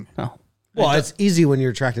 I mean, Oh, Well, it's easy when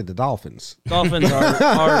you're attracted to dolphins. Dolphins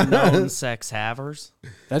are known sex havers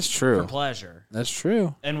that's for true. pleasure That's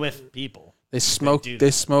true. and with people. They smoke. do They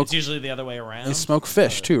that. smoke. It's usually the other way around. They smoke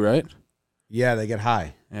fish too, right? Yeah, they get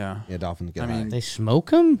high. Yeah. Yeah, dolphins get I mean, high. they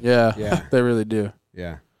smoke him? Yeah. Yeah. They really do.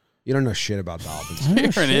 Yeah. You don't know shit about dolphins. I know You're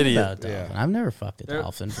an shit idiot. about dolphin. I've never fucked a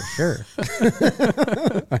dolphin for sure.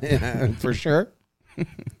 Yeah, for sure.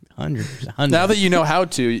 100%. Now that you know how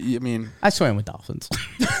to, I mean, I swam with dolphins.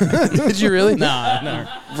 did you really? No, I never.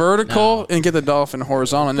 Vertical and get the dolphin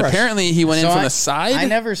horizontal. And apparently he went in So from I- the side. I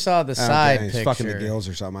never saw the side He's picture. fucking the gills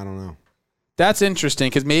or something. I don't know. That's interesting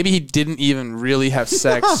because maybe he didn't even really have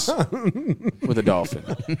sex with a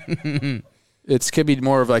dolphin. It could be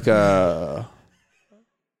more of like a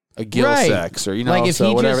gill Right. sex or Like if so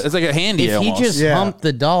he whatever. just- It's like a handy If almost. he just Yeah. humped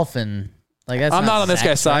the dolphin, like that's I'm not on this sex,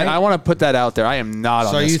 guy's side. right? I want to put that out there. I am not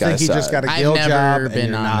on So this you think guy's he side. just got a I've gill never job and been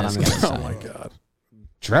you're on not this on his guy's side? Oh side. my god.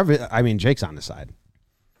 Trevor, I mean, Jake's on his side.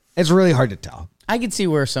 It's really hard to tell. I could see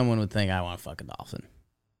where someone would think I want to fuck a dolphin.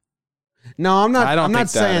 No, I'm not. I don't I'm not think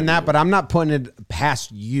that saying that, either. but I'm not putting it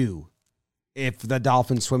past you. If the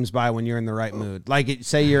dolphin swims by when you're in the right mood, like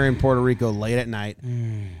say you're in Puerto Rico late at night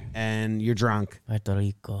and you're drunk Puerto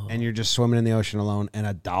Rico. and you're just swimming in the ocean alone, and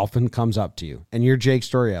a dolphin comes up to you and you're Jake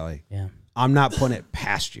Storielli, Yeah. I'm not putting it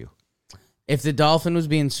past you. If the dolphin was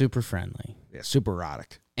being super friendly, Yeah, super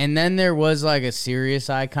erotic. and then there was like a serious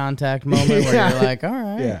eye contact moment where Yeah. you're like, all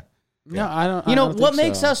right. Yeah. No, I don't. You I know, don't what think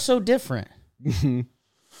makes so. us so different?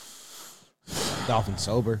 Dolphin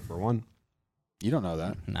sober for one. You don't know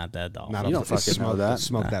that. Not that dolphin. Not You a- don't fucking know that.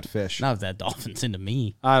 Smoke that fish. Not if that dolphin's into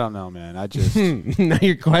me. I don't know, man. I just Now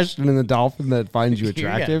you're questioning the dolphin that finds you You gotta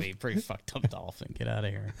attractive. be a pretty fucked up dolphin. Get out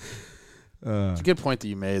of here. it's a good point that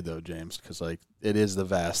you made though, James, because like it is the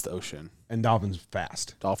vast ocean. And dolphins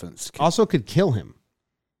fast. Dolphins can, Also could kill him.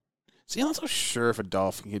 see, I'm not so sure if a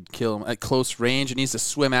dolphin could kill him at close range. It needs to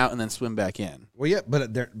swim out and then swim back in. Well, yeah,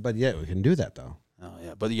 but yeah, we can do that though. Oh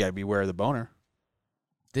yeah, but you gotta beware of the boner.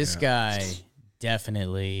 This guy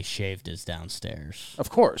definitely shaved his downstairs. Of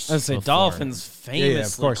course. I say Before. dolphins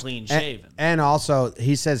famously course. clean shaven. And also,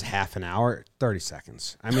 he says half an hour, 30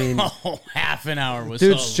 seconds. I mean, Oh, half an hour was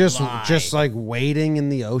dude's a just lie. like waiting in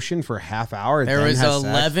the ocean for half hour. There then was has sex.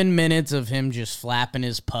 11 minutes of him just flapping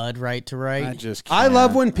his pud right to right. I just. I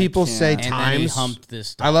love can't. when I people can't. say and then he times. humped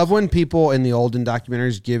this. I love when people in the olden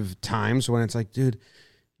documentaries give times when it's like, dude,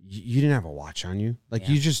 you didn't have a watch on you. Like,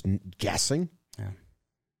 Yeah. you just guessing. Yeah.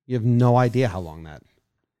 You have no idea how long that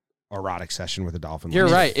erotic session with a dolphin You're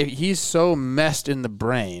was. right. If he's so messed in the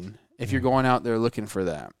brain. If you're going out there looking for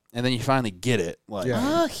that, and then you finally get it, like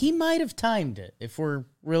Yeah. He might have timed it if we're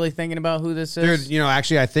really thinking about who this Dude, is. you know,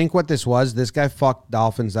 actually, I think what this was, this guy fucked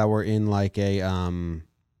dolphins that were in like a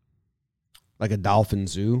dolphin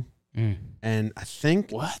zoo. Mm. And I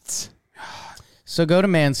think what? So go to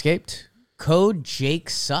Manscaped. Code Jake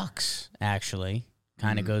Sucks, actually,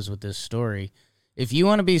 kind of goes with this story. If you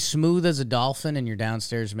want to be smooth as a dolphin in your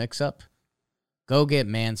downstairs mix-up, go get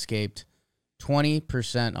Manscaped.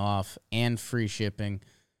 20% off and free shipping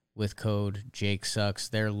with code Jake Sucks.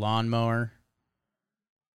 Their lawnmower,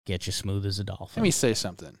 get you smooth as a dolphin. Let me say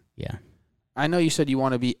something. Yeah. I know you said you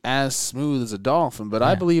want to be as smooth as a dolphin, but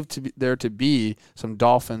I Yeah. believe there to be some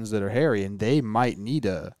dolphins that are hairy, and they might need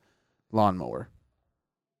a lawnmower.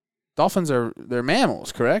 Dolphins they're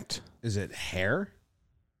mammals, correct? is it hair?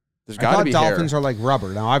 There's I got to thought be dolphins hair. are like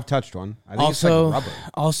rubber. Now I've touched one. I think Also, it's like rubber.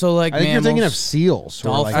 also like I think mammals, you're thinking of seals. who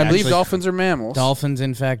are, like, I believe actually- dolphins are mammals. dolphins,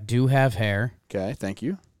 in fact, do have hair. Okay, thank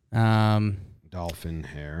you. Dolphin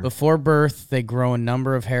hair. Before birth, they grow a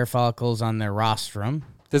number of hair follicles on their rostrum,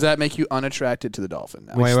 Does that make you unattracted to the dolphin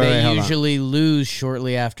now? Wait, which they hold on. usually lose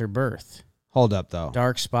shortly after birth. Hold up, though.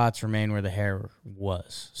 Dark spots remain where the hair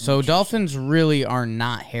was. So dolphins really are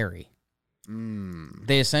not hairy.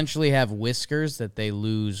 They essentially have whiskers that they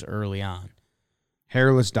lose early on.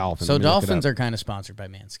 Hairless dolphin. So dolphins are kind of sponsored by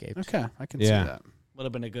Manscaped. Okay, I can Yeah. see that. Would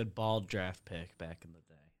have been a good bald draft pick back in the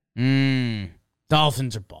day.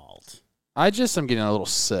 Dolphins are bald. I just am getting a little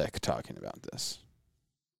sick talking about this.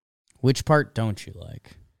 Which part don't you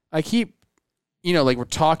like? I keep, like we're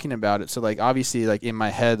talking about it. So like obviously like in my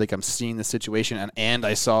head, like I'm seeing the situation and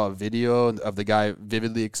I saw a video of the guy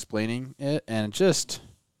vividly explaining it, and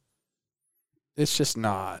it's just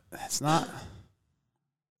not. It's not.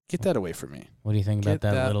 Get that away from me. What do you think about Get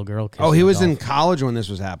that, that- little girl? Oh, he kissing a was in dolphin? college when this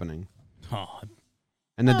was happening. Oh,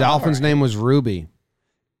 And the dolphin's name was Ruby.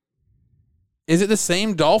 Is it the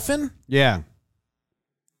same dolphin? Yeah.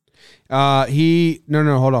 No,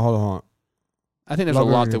 hold on. I think there's Lover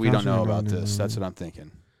a lot of that we your don't know constant about environment. this. That's what I'm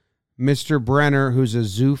thinking. Mr. Brenner, who's a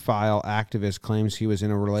zoophile activist, claims he was in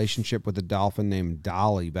a relationship with a dolphin named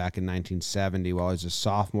Dolly back in 1970 while he was a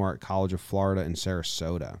sophomore at College of Florida in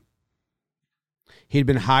Sarasota. He'd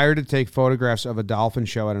been hired to take photographs of a dolphin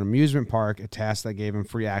show at an amusement park, a task that gave him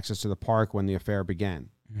free access to the park when the affair began.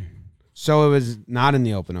 So it was not in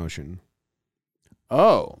the open ocean.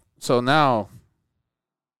 Oh, so now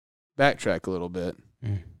backtrack a little bit.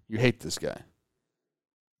 Mm. You hate this guy.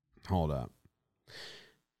 Hold up.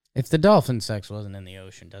 if the dolphin sex wasn't in the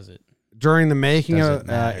ocean, does it? During the making Does of it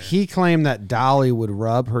matter? he claimed that Dolly would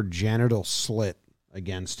rub her genital slit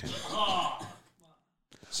against him.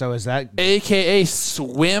 So is that AKA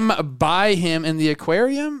swim by him in the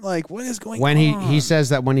aquarium? Like, what is going when on? he says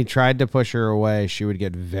that when he tried to push her away, she would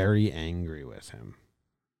get very angry with him.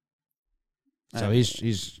 So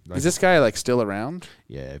he's like, Is this guy like still around?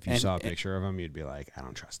 yeah, if you and- saw a picture of him, you'd be like, I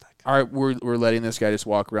don't trust that guy. All right, we're letting this guy just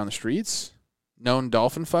walk around the streets? Known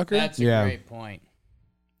dolphin fucker? That's a Yeah. great point.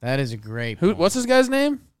 That is a great Who? point. What's this guy's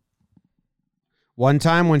name? One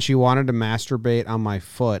time when she wanted to masturbate on my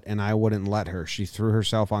foot and I wouldn't let her, she threw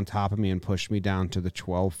herself on top of me and pushed me down to the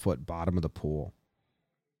 12-foot bottom of the pool.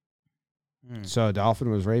 So a dolphin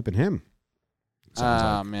was raping him. Sounds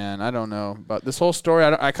like. Man, I don't know. But this whole story,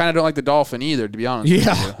 I kind of don't like the dolphin either, to be honest Yeah.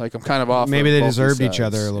 with you. Like, I'm kind of off. Maybe of they both deserved these each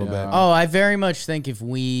other sides. a little bit. Oh, I very much think if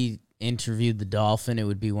we interviewed the dolphin, it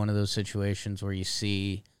would be one of those situations where you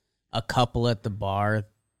see a couple at the bar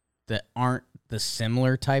that aren't the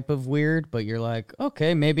similar type of weird, but you're like,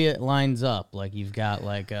 okay, maybe it lines up. Like you've got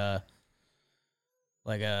like a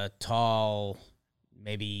tall,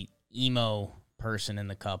 maybe emo person in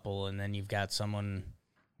the couple, and then you've got someone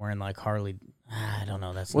wearing like Harley. I don't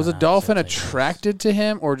know. That's Was not a how dolphin sex ideas. attracted to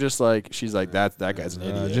him, or just like she's like that guy's an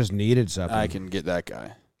idiot? Just needed something. I can get that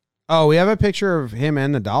guy. Oh, we have a picture of him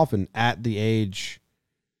and the dolphin at the age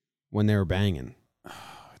when they were banging.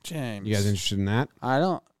 James, You guys interested in that? I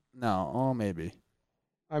don't know. Oh, maybe.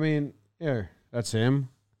 I mean, here, that's him.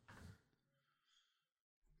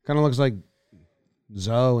 Kind of looks like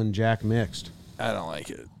Zoe and Jack mixed. I don't like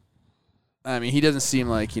it. I mean, he doesn't seem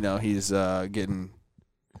like he's getting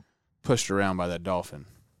pushed around by that dolphin.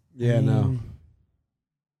 Yeah, no.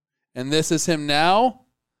 And this is him now.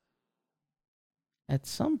 At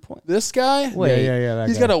some point, This guy. Wait. Yeah. That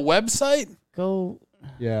He's guy. got a website. go.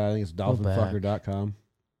 Yeah, I think it's Go back. dolphinfucker.com.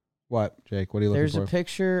 What, Jake? What are you looking There's for? a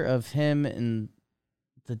picture of him in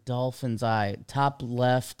the dolphin's eye, top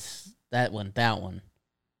left. That one.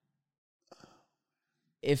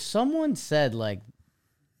 If someone said like,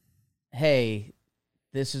 "Hey,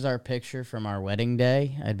 this is our picture from our wedding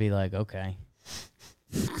day," I'd be like, "Okay."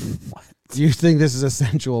 Do you think this is a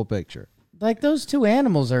sensual picture? Like those two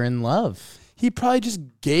animals are in love. He probably just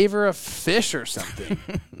gave her a fish or something.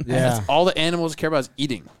 Yeah. That's all the animals care about is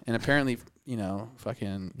eating, and apparently,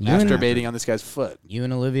 fucking masturbating on this guy's foot. You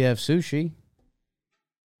and Olivia have sushi.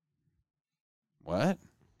 What?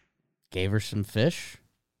 Gave her some fish.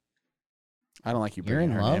 I don't like you You're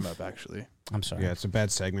bringing in her name love? up. Actually, I'm sorry. Yeah, it's a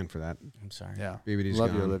bad segment for that. I'm sorry. yeah. BBD's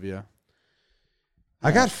Love you, gone. Olivia.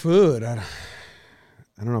 I got food. I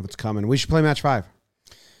don't know if it's coming. We should play match 5.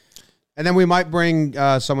 And then we might bring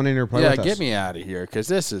someone in here to play with us. Get me out of here because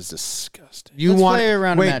this is disgusting. You Let's want play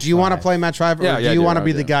around wait? match Do you want to 5. play match 5, or Yeah, do yeah, you I want to do,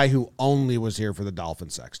 be I the do. guy who only was here for the dolphin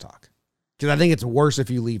sex talk? Because I think it's worse if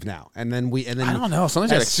you leave now, and then I don't know.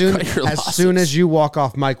 Sometimes as soon as you walk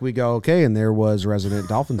off mic, we go, okay. And there was resident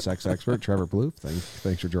dolphin sex expert Trevor Plouffe.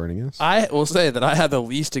 Thanks for joining us. I will say that I had the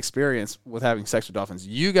least experience with having sex with dolphins.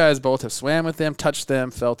 You guys both have swam with them, touched them,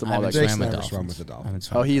 felt them, I all haven't that. Jake's swam with never dolphins. swum with a dolphin. I haven't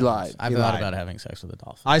swum Oh, with he dolphins. lied. I've He thought lied. about having sex with a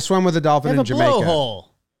dolphin. I swam with a They dolphin have in a Jamaica. blowhole.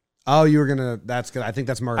 Oh, you were gonna? That's good. I think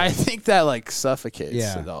that's murder. I think that suffocates.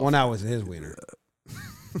 yeah. the dolphin. Well, that was his wiener.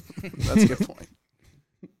 That's a good point.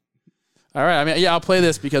 All right. I mean, yeah, I'll play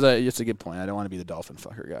this because it's a good point. I don't want to be the dolphin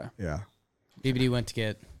fucker guy. Yeah. BBD went to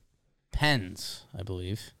get pens, I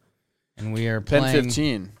believe, and we are Pen playing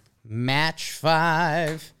 15. match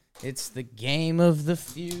 5. It's the game of the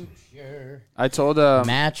future. I told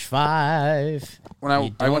Match 5. when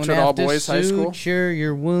You I went to don't an all have to boys high school. suture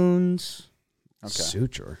your wounds. Okay.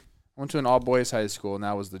 Suture. I went to an all boys high school, and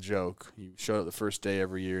that was the joke. You showed up the first day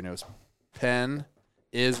every year, and it was pen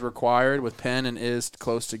is required with pen and is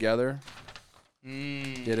close together.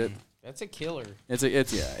 Get it? That's a killer.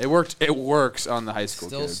 It worked. It works on the high school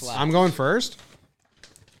Still kids. slaps. I'm going first.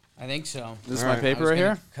 I think so. This is All my right. paper I was right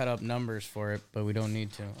gonna here. Cut up numbers for it, but we don't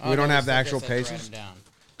need to. We don't have the I actual guess I have to pages? write 'em down.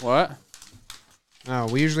 What?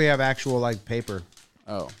 Oh, we usually have actual paper.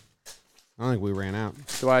 Oh, I don't think we ran out.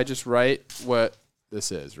 so I just write what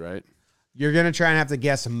this is, right? You're gonna try and have to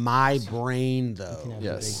guess my brain though. Have a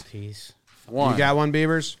Yes. big piece. One. You got one,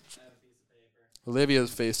 Beavers?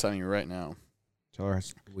 Olivia's FaceTiming you right now. Tell her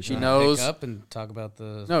She Wanna knows. Pick up and talk about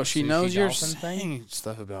the No, she sushi knows you're dolphin thing. saying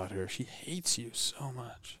stuff about her. She hates you so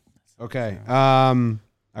much. Okay.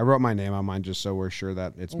 I wrote my name on mine just so we're sure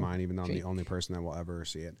that it's mine, even though I'm the Jake. only person that will ever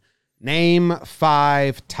see it. Name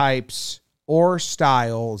 5 types or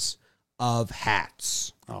styles of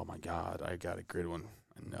hats. Oh my God, I got a good one.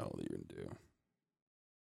 I know that you're gonna do.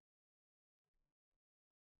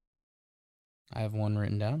 I have one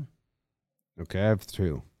written down. Okay, I have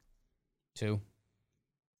 2. 2.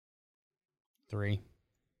 3.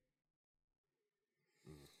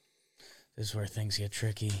 This is where things get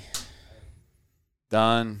tricky.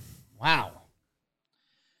 Done. Wow.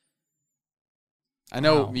 I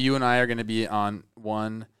know Wow. you and I are gonna be on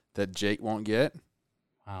one that Jake won't get,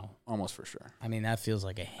 Wow. almost for sure. I mean, that feels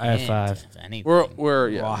like a hint. I have 5. If anything. We're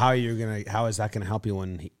yeah. Well, how is that gonna help you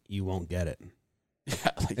when you won't get it? Yeah,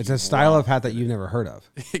 like It's you a style won't of hat that get you've it. never heard of.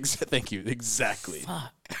 Thank you. Exactly.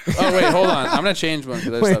 Fuck. Oh wait, hold on. I'm gonna change one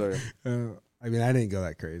because I just Wait. thought of it. I mean, I didn't go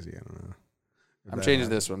that crazy. I don't know. I'm changing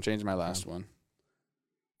this one. I'm changing my last one.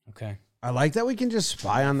 Okay. I like that we can just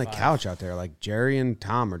spy on the 5. couch out there. Like Jerry and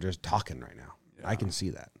Tom are just talking right now. I can see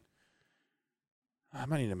that. I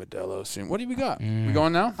might need a Modelo soon. What do we got? We Mm.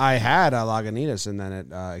 going now? I had a Lagunitas and then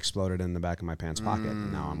it exploded in the back of my pants pocket.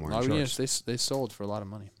 And now I'm wearing shorts. Lagunitas, they sold for a lot of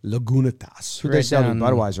money. Lagunitas. Who they Write sell to? down-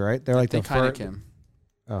 Budweiser, right? They're like They the kind of first. can,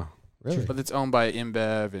 Oh, really? but it's owned by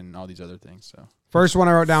InBev and all these other things. So First one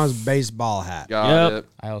I wrote down was baseball hat. got Yep. it.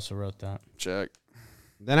 I also wrote that. Check.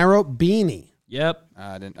 Then I wrote beanie. Yep.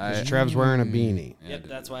 I didn't. Because Trev's wearing a beanie. Yep.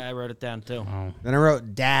 That's why I wrote it down too. Oh. Then I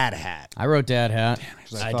wrote dad hat. I wrote dad hat.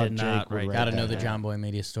 'cause I thought did not Jake would write write Gotta dad know the hat. John Boy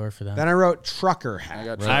Media Store for that. Then I wrote trucker hat. I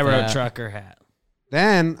got. I wrote that. trucker hat.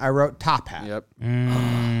 Then I wrote top hat. Yep.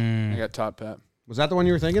 Mm. I got top hat. Was that the one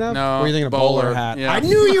you were thinking of? No, Or were you thinking of bowler. bowler hat? Yeah. I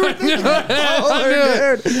knew you were thinking of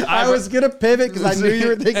bowler, dude. I was going to pivot because I knew you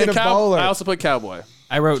were thinking of bowler. I also played cowboy.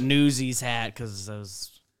 I wrote Newsies hat because I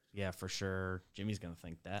was, yeah, for sure. Jimmy's gonna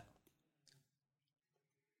think that.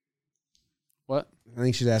 What? I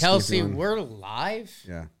think she's asking Kelsey, if you want- we're live?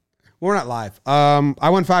 Yeah. We're not live. I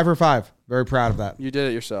went 5 for 5. Very proud of that. You did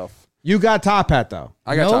it yourself. You got top hat, though.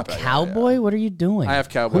 I got no top hat. yeah, cowboy? What are you doing? I have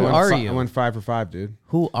cowboy. Who I are I you? went 5 for 5, dude.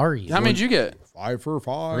 Who are you? How many did you get? 5 for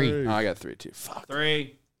 5. 3. Oh, I got 3 too. Fuck.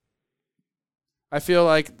 3. I feel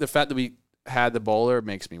like the fact that we had the bowler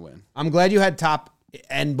makes me win. I'm glad you had top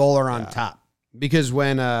and bowler on top. Because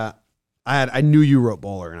when I knew you wrote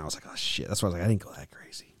bowler, and I was like, oh, shit. That's why I was like, I didn't go that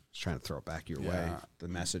crazy. I was trying to throw it back your way, the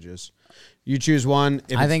messages. You choose one.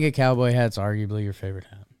 If I it's- think a cowboy hat's arguably your favorite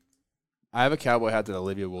hat. I have a cowboy hat that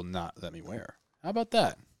Olivia will not let me wear. How about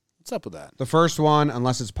that? What's up with that? the first one,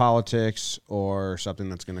 unless it's politics or something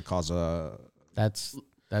that's going to cause a... That's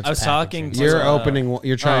I was talking to You're opening.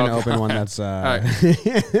 You're trying to okay. open one that's. I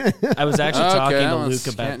was actually Okay, talking to let's-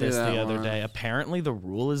 Luke about can't do this that the other one. day. Apparently, the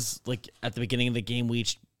rule is like at the beginning of the game, we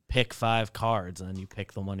each pick 5 cards, and then you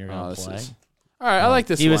pick the one you're Oh, gonna this play. is- All right, I like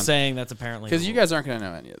this He one. was saying that's apparently Because the you rule. guys aren't going to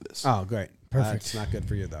know any of this. Oh, great. Perfect. It's not good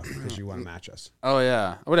for you though, because you want to match us. Oh,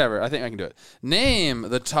 yeah. Whatever. I think I can do it. Name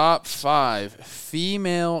the top 5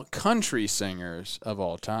 female country singers of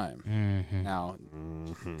all time. Mm-hmm. Now,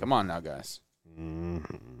 come on now, guys.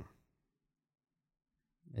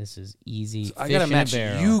 This is easy. So I Fish got to in a match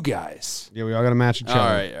barrel. you guys. Yeah, we all got to match each All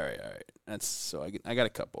other. right. That's so I got a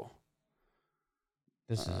couple.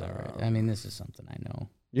 This is all right. I mean, this is something I know.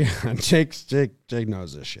 Yeah, Jake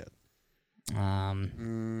knows this shit. I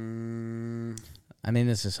mean,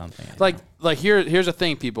 this is something I Like know. here's the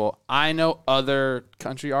thing, people. I know other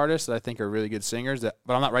country artists that I think are really good singers, but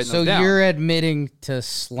I'm not writing So those down. you're admitting to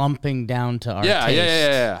slumping down to our yeah,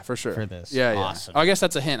 taste. for sure. for this. Yeah, yeah. Awesome. I guess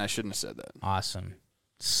that's a hint. I shouldn't have said that. Awesome.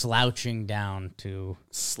 Slouching down to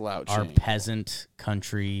Slouching. our peasant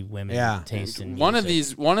country women Yeah. taste in One of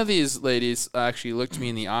music. these ladies actually looked me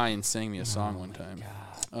in the eye and sang me a song one time.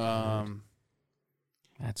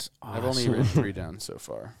 That's awesome. I've only written 3 down so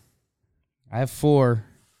far. I have 4.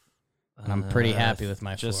 And I'm pretty happy with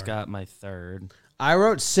my Just 4. got my 3rd. I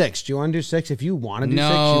wrote 6. Do you want to do 6? If you want to do 6,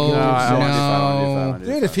 No, you can do I 6. want to do 5. I wanna do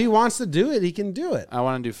 5. Dude, if he wants to do it, he can do it. I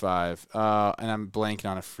want to do 5. And I'm blanking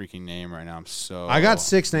on a freaking name right now. I'm so I got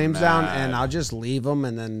 6 names down, mad. and I'll just leave them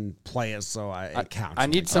and then play it so it counts. I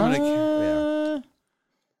need someone to.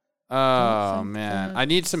 Oh man, I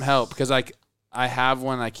need some help because I have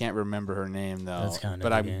one. I can't remember her name though. That's kind of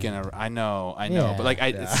but a I'm game. gonna. I know. Yeah. But like,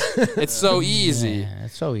 it's so easy. Yeah,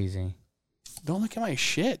 it's so easy. Don't look at my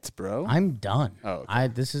shit, bro. I'm done. Oh, okay.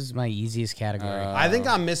 This is my easiest category. I think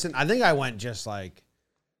I'm missing. I think I went just like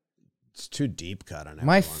it's too deep cut on everyone.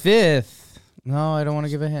 my 5th. No, I don't want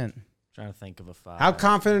to give a hint. Trying to think of a 5. How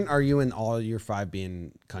confident are you in all your 5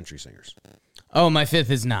 being country singers? Oh, my 5th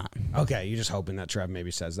is not. Okay, you're just hoping that Trev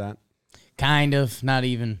maybe says that. Kind of, not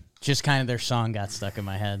even. Just kind of their song got stuck in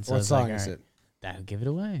my head. So I What was song like, is all right, it? that would give it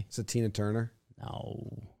away. It's a Tina Turner.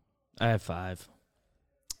 No. I have 5.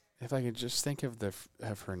 If I could just think of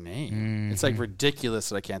her name, it's like ridiculous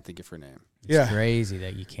that I can't think of her name. It's crazy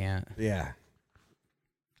that you can't. Yeah.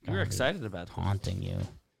 You were excited about that. Haunting you.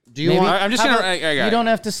 Do you Maybe- want? I'm just How gonna. about- I got You it. don't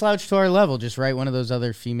have to slouch to our level. Just write one of those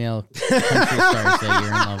other female country stars that you're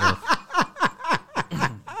in love with.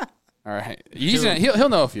 All right, he'll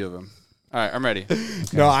know a few of them. All right, I'm ready.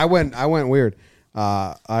 No, I went weird.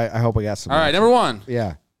 I hope I got some. All right, number 1.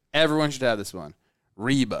 Yeah. Everyone should have this one.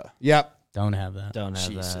 Reba. Yep. Don't have that. Don't have that.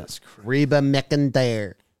 Jesus Christ. Reba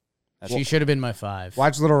McEntire. She should have been my 5.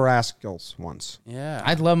 Watch Little Rascals once. Yeah.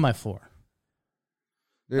 I'd love my 4.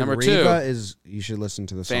 Dude, Number Reba 2. is. You should listen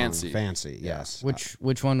to the song. Fancy. Fancy. Yes.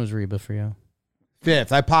 Which one was Reba for you?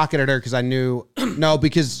 5th. I pocketed her because I knew. No,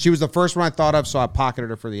 because she was the first one I thought of, so I pocketed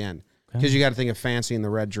her for the end. Because you got to think of Fancy in the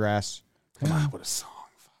red dress. Come on, what a song.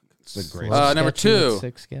 It's a great. Number Sketchy with 2.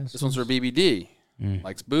 6 guesses. This one's for BBD.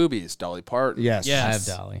 Likes boobies. Dolly Parton. Yes. Yeah. I Yes.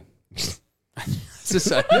 have Dolly. That's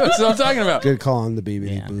what I'm talking about. Good call on the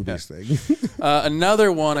BBD Yeah. boobies thing.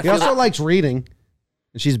 Another one. I He feel also like, likes reading.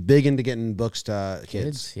 And she's big into getting books to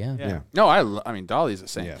kids. Kids, yeah. Yeah. no, I mean, Dolly's the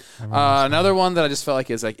same. Yeah. Another one that I just felt like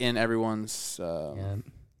is like in everyone's Yep.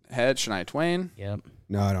 head. Shania Twain. Yep.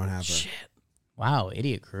 No, I don't have her. Wow,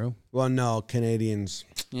 idiot crew. Well, no, Canadians.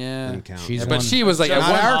 Yeah. Didn't count. She's But one- she was like Not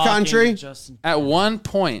our country. at one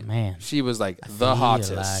point, Man. she was like the Feel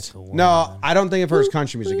hottest. like a No, woman. I don't think of her as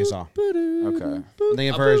country music at all. Okay. I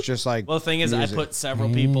think of her as just like. Well, the thing is, music. I put several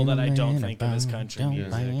people that I don't think of as country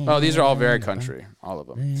music. Oh, these are all very country, all of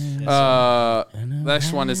them.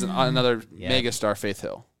 Next one is another megastar, Faith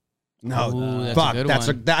Hill. No, Ooh, that's a fuck. good That's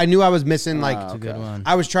one. I knew I was missing like. That's a good one.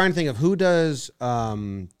 I was trying to think of who does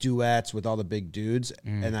duets with all the big dudes,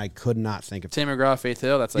 and I could not think of. Tim McGraw, Faith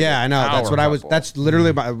Hill. That's like Yeah, a I know. That's power what I was. couple. That's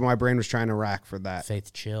literally my brain was trying to rack for that.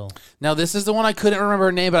 Faith Chill. Now this is the one I couldn't remember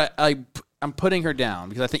her name, but I'm putting her down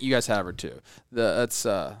because I think you guys have her too.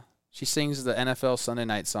 She sings the NFL Sunday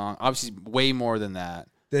Night song. Obviously, way more than that.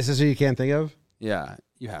 This is who you can't think of. Yeah,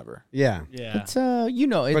 you have her. Yeah, Yeah. It's you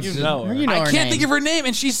know it. But you know her. You know I her can't name. think of her name,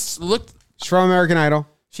 and she's looked. it's from American Idol.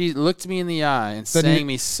 She looked me in the eye and The sang new-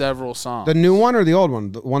 me several songs. The new one or the old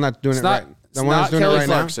one? The one that's doing It's it not. right. It's The one not that's doing Kelly it right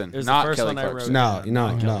Clarkson. It was the Not first Kelly one I wrote Clarkson. now. down. No,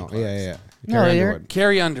 Not no, Kelly yeah. No, Carrie you're- Underwood.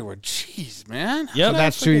 Carrie Underwood. Jeez, man. Yep. So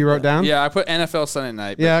that's who you wrote down. Yeah, I put NFL Sunday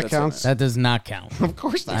Night. but Yeah, it that's counts. That does not count. Of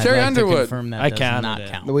course not. I'd Carrie like Underwood. To confirm that I does counted not it.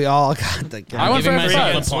 count. We all got the. I went giving for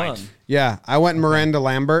myself five. a point. Yeah, I went Miranda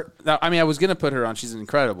Lambert, Now, I mean, I was gonna put her on. She's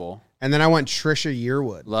incredible. and then I went Trisha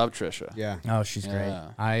Yearwood. Love Trisha. Yeah, Oh, she's great. Yeah.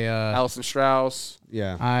 I Alison Strauss.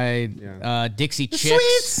 yeah. Dixie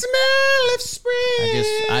Chicks. smell of spring.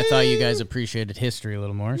 I thought you guys appreciated history a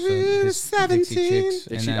little more. So Dixie 17. Chicks.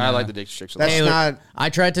 Dixie, and then, I like the Dixie Chicks a lot. That's Taylor- not. I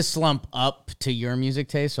tried to slump up to your music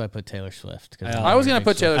taste, so I put Taylor Swift. 'Cause I I was love gonna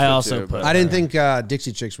put Taylor Taylor I Swift also too, put- but- I didn't think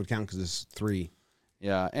Dixie Chicks would count because it's 3.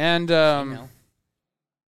 Yeah, and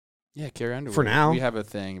yeah, Carrie Underwood. For now. we have a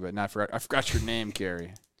thing, but not forgot. I forgot your name,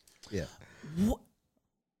 Carrie. Yeah.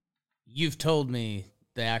 You've told me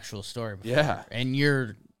the actual story before. Yeah. And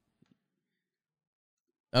you're.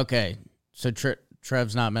 Okay. So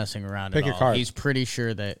Trev's not messing around Pick at your all. card. He's pretty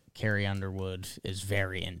sure that Carrie Underwood is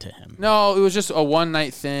very into him. No, it was just a one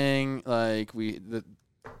night thing. Like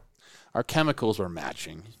our chemicals were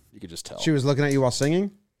matching. You could just tell. She was looking at you while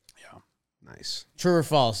singing. Yeah. Nice. True or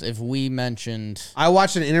false? If we mentioned. I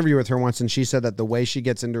watched an interview with her once, and she said that the way she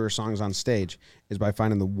gets into her songs on stage is by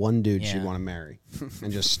finding the one dude she'd Yeah. want to marry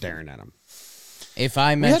and just staring at him. If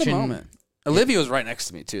I We had a mentioned. moment. Olivia was right next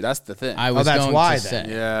to me too. That's the thing. I was that's going why to then.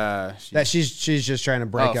 say. yeah. That she's just trying to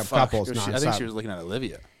break up fuck. couples. I think nonstop. she was looking at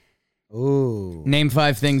Olivia. Ooh. Name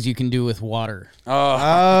 5 things you can do with water.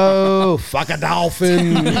 Oh, fuck a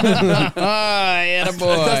dolphin. yeah,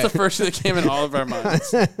 boy. That's the first thing that came in all of our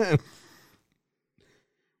minds.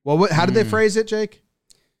 Well, how did they phrase it, Jake?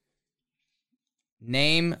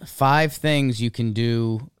 Name 5 things you can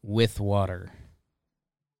do with water.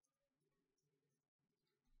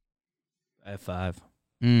 I have 5.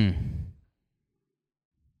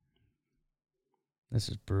 This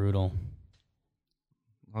is brutal.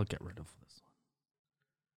 I'll get rid of this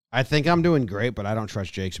I think I'm doing great, but I don't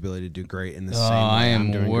trust Jake's ability to do great in the Oh, same way I I'm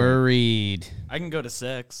am doing great. worried. one. I can go to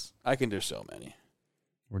 6. I can do so many.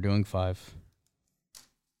 We're doing 5.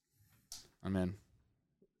 I'm in.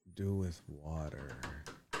 Do with water.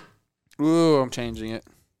 Ooh, I'm changing it.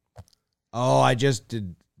 Oh, I just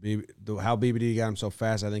did. How BBD got him so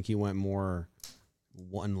fast, I think he went more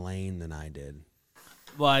one lane than I did.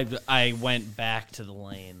 Well, I went back to the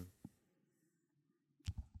lane.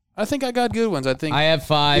 I think I got good ones. I think I have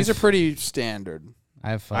 5. these are pretty standard. I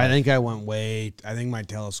have 5. I think I went I think my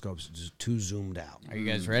telescope's just too zoomed out. Are you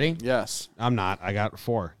guys ready? Yes. I'm not. I got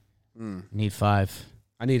 4. Need 5.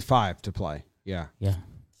 I need 5 to play. Yeah. Yeah.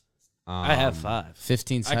 I have 5.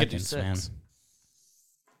 15 I could do seconds, 6. man.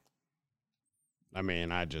 I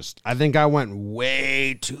mean, I think I went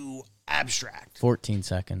way too abstract. 14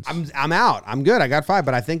 seconds. I'm out. I'm good. I got 5,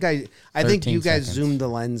 but I think you 13 guys seconds. zoomed the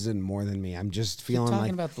lens in more than me. I'm just feeling talking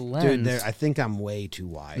like about the dude, lens. I think I'm way too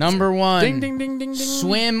wide. Number 1. Ding, ding, ding, ding, ding.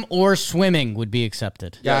 Swim or swimming would be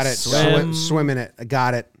accepted. Got Yes. it. Swim. Swim in it. I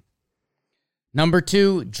got it. Number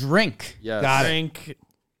 2, drink. Yes. Got it. Drink.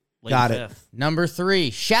 Late Got it. 5th. Number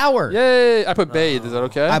 3, shower. Yay! I put bathe. Is that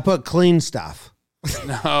okay? I put clean stuff.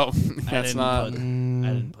 No, that's not. I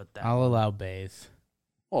didn't put that. I'll allow bathe.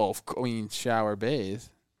 Oh, I mean, shower, bathe.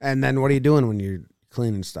 And then what are you doing when you're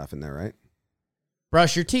cleaning stuff in there, right?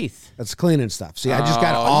 Brush your teeth. That's cleaning stuff. See, I just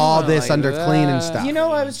got Oh, you all went this like under cleaning that. stuff. You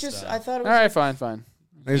know, I thought it All right, fine.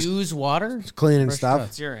 There's use water. cleaning Brush stuff.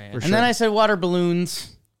 It's your answer. For And sure. then I said water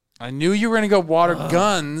balloons. I knew you were gonna go water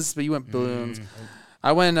guns, but you went balloons.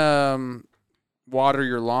 I went water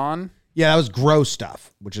your lawn. Yeah, that was gross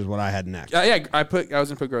stuff, which is what I had next. Yeah, I was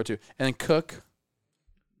gonna put grow too, and then cook.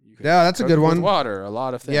 You could Yeah, that's a cook good with one. Water, a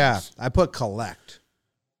lot of things. Yeah, I put collect.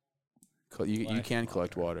 You can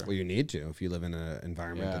collect water. Well, you need to if you live in an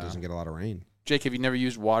environment that Yeah. doesn't get a lot of rain. Jake, have you never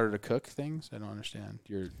used water to cook things? I don't understand.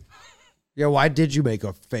 Yeah, why did you make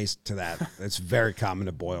a face to that? It's very common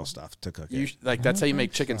to boil stuff to cook it. That's how you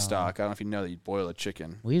make chicken stock. I don't know if you know that you boil a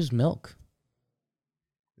chicken. We use milk.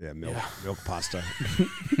 Yeah, milk pasta.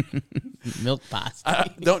 Milk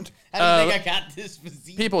pasta. Don't. How do you think I got this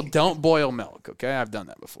physique? People don't boil milk. Okay, I've done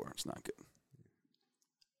that before. It's not good.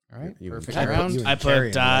 All right, You perfect and Carrie- round. you and I Carrie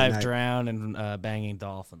put on dive, one night. drown, and banging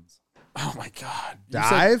dolphins. Oh my god.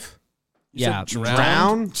 Dive? You said Yeah,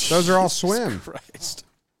 Drown? Those are all swim. Christ.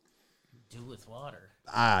 Do with water.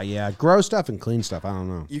 Yeah. Gross stuff and clean stuff. I don't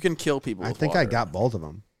know. You can kill people. I with think I water. got both of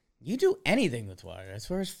them. You do anything with water. That's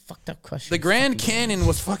where it's fucked up question. The Grand Canyon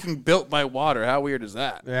was fucking built by water. How weird is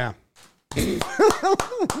that? Yeah.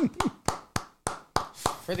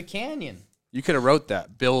 For the canyon. You could have wrote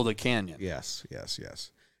that. Build a canyon. Yes.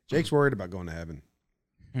 Jake's worried about going to heaven.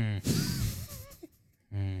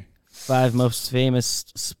 5 most famous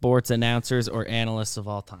sports announcers or analysts of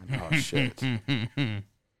all time. Oh shit.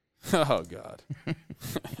 Oh god.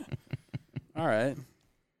 All right.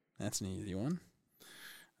 That's an easy one.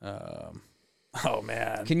 Oh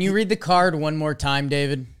man. Can you read the card one more time,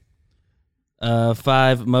 David?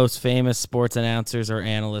 5 most famous sports announcers or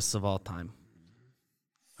analysts of all time.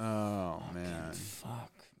 Oh man.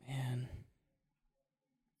 Fuck, man.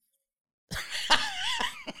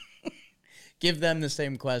 Give them the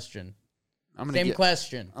same question. Same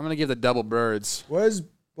question. I'm gonna give the double birds. What is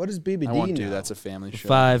BBD I won't now? do. That's a family show.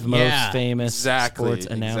 5 most Yeah, famous exactly, sports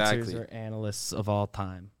announcers exactly. or analysts of all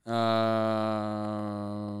time.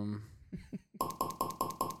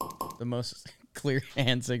 The most clear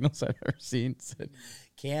hand signals I've ever seen said,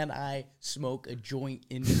 "Can I smoke a joint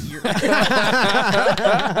in here?"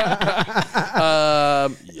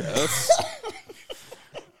 Yes.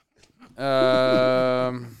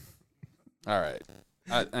 All right.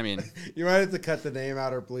 I mean, You might have to cut the name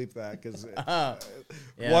out or bleep that because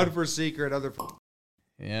Yeah. one for secret, other for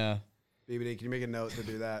Yeah. BBD. Can you make a note to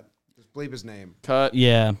do that? Just bleep his name. cut.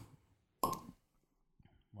 Yeah.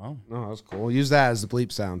 Wow. No, that's cool. Use that as the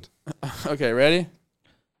bleep sound. Okay, ready?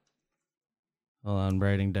 Hold on,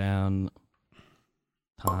 writing down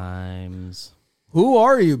times. Who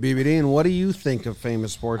are you, BBD, and what do you think of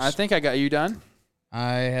famous sports? I think I got you done.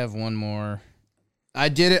 I have one more. I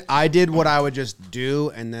did it. I did what I would just do,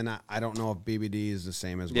 and then I don't know if BBD is the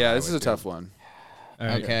same as. What Yeah, I this is would a do. tough one. All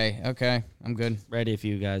right. Okay. I'm good. Ready if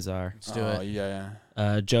you guys are. Let's do Oh, it.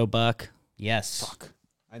 yeah. Joe Buck, Yes. Fuck.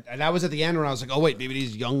 And that was at the end when I was like, "Oh wait,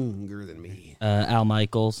 BBD's younger than me." Al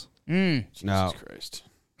Michaels, Jesus No. Christ.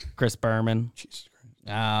 Chris Berman. Jesus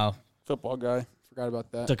Christ. Oh. Football guy. Forgot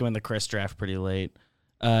about that. Took him in the Chris draft pretty late.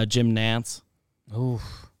 Jim Nance Oof.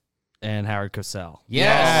 and Howard Cosell.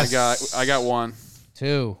 Yes. I got one.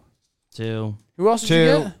 2. 2. Who else did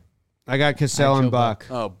you Two. get? I got Cassell Joe and Buck.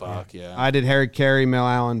 Oh, Buck, yeah. I did Harry Carey, Mel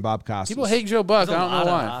Allen, Bob Costas. People hate Joe Buck. I don't know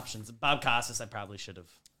why. options. Bob Costas, I probably should have.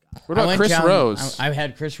 What about Chris Rose? I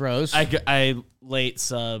had Chris Rose. I late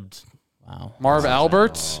subbed. Wow. Marv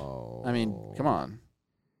Albert? I mean, come on.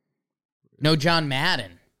 No, John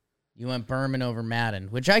Madden. You went Berman over Madden,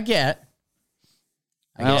 which I get.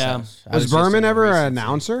 I guess Yeah. I Was just Berman doing ever an recency.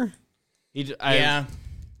 announcer? Yeah.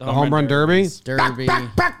 The home run derby? Derby. And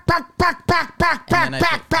then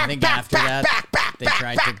I think after that,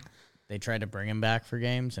 they tried to bring him back for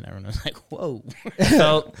games, and everyone was like, "Whoa!" I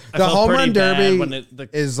felt home pretty run bad derby when the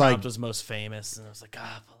is prompt like- was most famous, and I was like,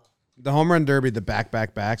 The home run derby, the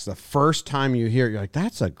backs. The first time you hear it, you're like,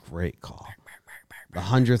 "That's a great call." The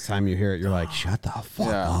 100th time you hear it, you're like, "Shut the fuck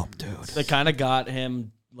up, dude." they kind of got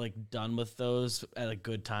him like done with those at a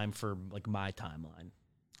good time for like my timeline.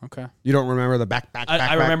 Okay. You don't remember the back.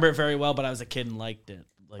 I remember it very well, but I was a kid and liked it.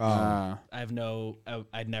 Like Uh,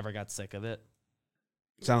 I never got sick of it.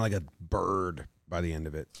 Sounded like a bird by the end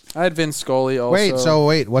of it. I had Vince Scully also.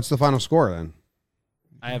 Wait, what's the final score then?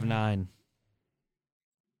 I have 9.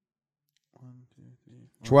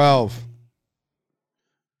 12.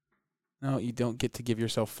 No, you don't get to give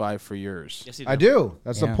yourself 5 for yours. Yes, you I do.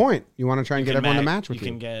 That's Yeah. the point. You want to try and get everyone to match with you.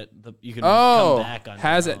 you. Can get the. You can Oh, come back on.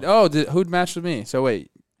 has your it? own. Oh, who'd match with me? So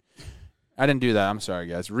wait, I didn't do that. I'm sorry,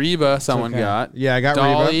 guys. Reba, someone okay. got. Yeah, I got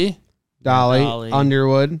Reba. Dolly, Dolly,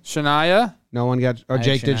 Underwood. Shania. No one got. Or I had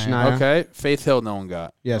Jake did Shania. Shania. Okay, Faith Hill, no one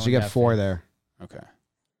got. Yeah, so you got 4 there. Okay,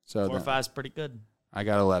 so 4 or then 5's pretty good. I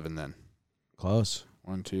got 11 then. Close.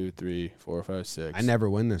 1, 2, 3, 4, 5, 6. I never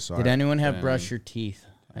win this. So Did anyone have Damn. brush your teeth?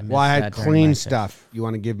 Well, I missed had that during clean my stuff. You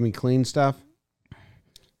want to give me clean stuff?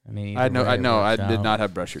 I mean, I either know. way I it know. I worked did out. not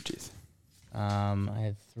have brush your teeth. I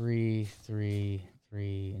had 3,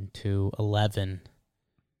 and 2, 11.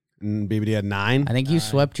 And BBD had 9. I think you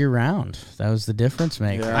swept your round. That was the difference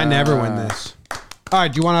maker. Yeah. I never win this. All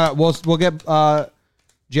right, do you want to? We'll get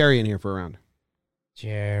Jerry in here for a round.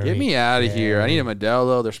 Jerry. Get me out of here. I need a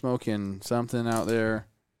Modelo. They're smoking something out there.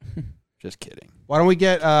 Just kidding. Why don't we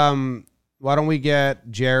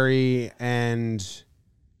get Jerry and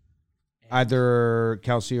either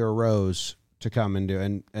Kelsey or Rose to come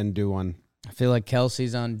and do one? I feel like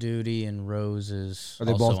Kelsey's on duty and Rose is. Are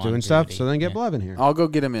they also both on doing stuff? duty. So then get Yeah. Blev in here. I'll go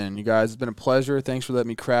get him in, you guys. It's been a pleasure. Thanks for letting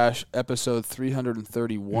me crash episode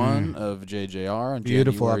 331 of JJR on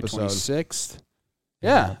Beautiful January episode. 26th.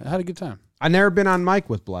 Yeah, I had a good time. I've never been on mic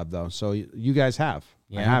with Blev though, so you guys have.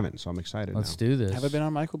 I Yeah. haven't, so I'm excited. Let's now. do this. Have I been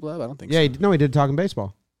on Michael Bleb? I don't think Yeah, so. he did Talking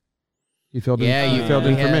Baseball. You filled in. Yeah, you filled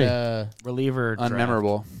in we for me. had, Reliever. draft.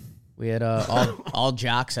 Unmemorable. We had all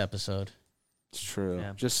jocks episode. It's true.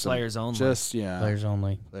 Yeah, Just players only. Just, Players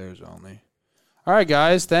only. Players only. All right,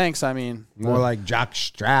 guys. Thanks. I mean, More like Jock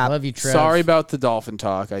Strap. Love you, Trev. sorry about the dolphin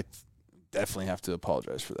talk. I definitely have to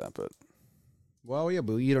apologize for that, but Well, yeah,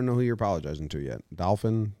 but you don't know who you're apologizing to yet.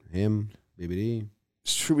 Dolphin, him, BBD.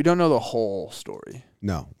 it's true. We don't know the whole story.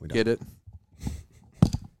 No, we don't. Get it?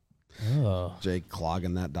 Oh, Jake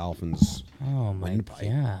clogging that Dolphins. oh my Windpipe.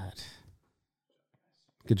 God.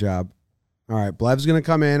 Good job. All right, Blev's going to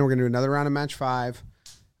come in. We're going to do another round of match 5.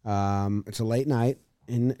 It's a late night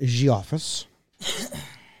in the office.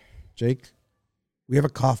 Jake, we have a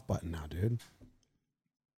cough button now, dude.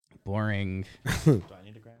 Boring.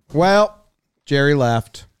 Well, Jerry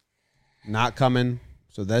left. Not coming.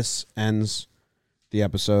 So this ends the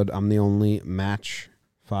episode. I'm the only match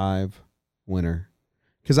 5 winner.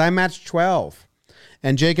 Because I matched 12.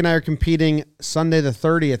 And Jake and I are competing Sunday the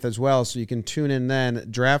 30th as well, so you can tune in then.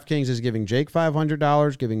 DraftKings is giving Jake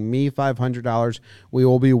 $500, giving me $500. We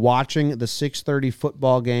will be watching the 6:30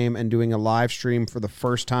 football game and doing a live stream for the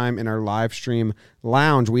first time in our live stream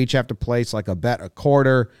lounge. We each have to place like a bet a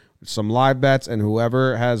quarter, some live bets, and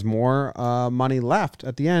whoever has more money left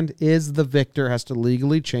at the end is the victor, has to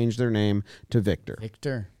legally change their name to Victor.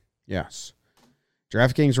 Victor. Yes.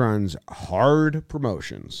 DraftKings runs hard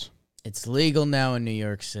promotions. It's legal now in New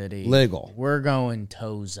York City. Legal. We're going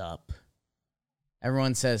toes up.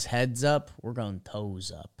 Everyone says heads up. We're going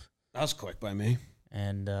toes up. That was quick by me.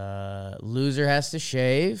 And loser has to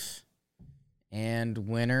shave, and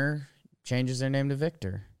winner changes their name to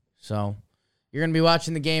Victor. So you're going to be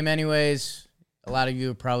watching the game anyways. A lot of you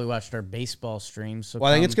have probably watched our baseball stream. So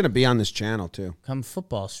Well, I think it's going to be on this channel too. come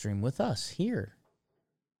football stream with us here.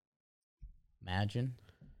 Imagine.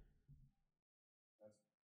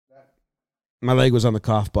 My leg was on the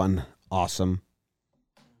cough button. Awesome.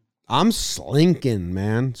 I'm slinking,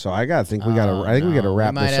 man. So I gotta think we gotta. I think we gotta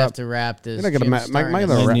wrap we might this have up. to wrap this. I gotta Jim's might starting gotta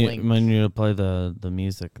to wrap- slink. Might need to play the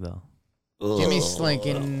music though. Jimmy's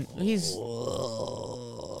slinking. He's.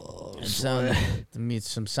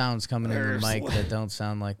 Some sounds coming in the mic that don't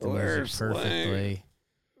sound like the music perfectly.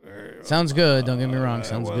 Sounds good. Don't get me wrong.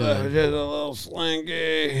 Sounds good. Just a little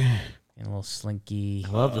slinky. And a little slinky.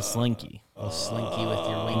 Love the slinky. A little slinky with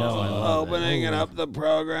your wing. Opening it up the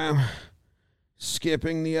program.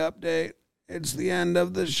 Skipping the update. It's the end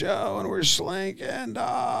of the show and we're slinking,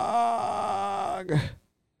 dog.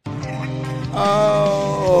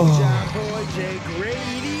 Oh. John Boy Jake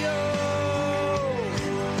Radio.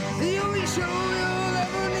 The only show you'll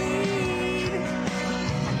ever need.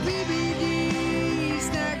 BBD,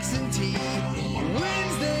 snacks and tea.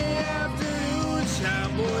 Wednesday afternoon, John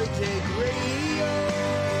Boy Jake Radio.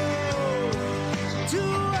 2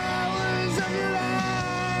 hours of your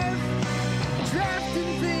life.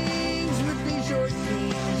 Drafting things with these short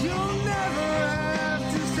teams. You'll never have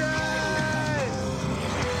to strive.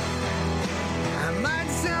 I might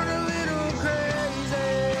sound a little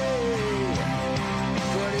crazy,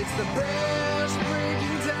 but it's the best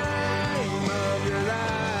breaking time of your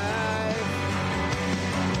life.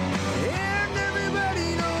 And everybody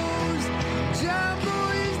knows John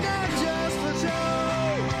Boy is not just for show,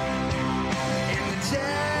 and the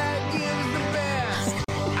Jack gives the best.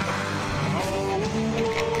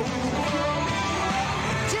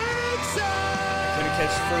 Jake's on. Couldn't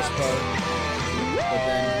catch the first part, but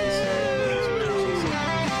then he said.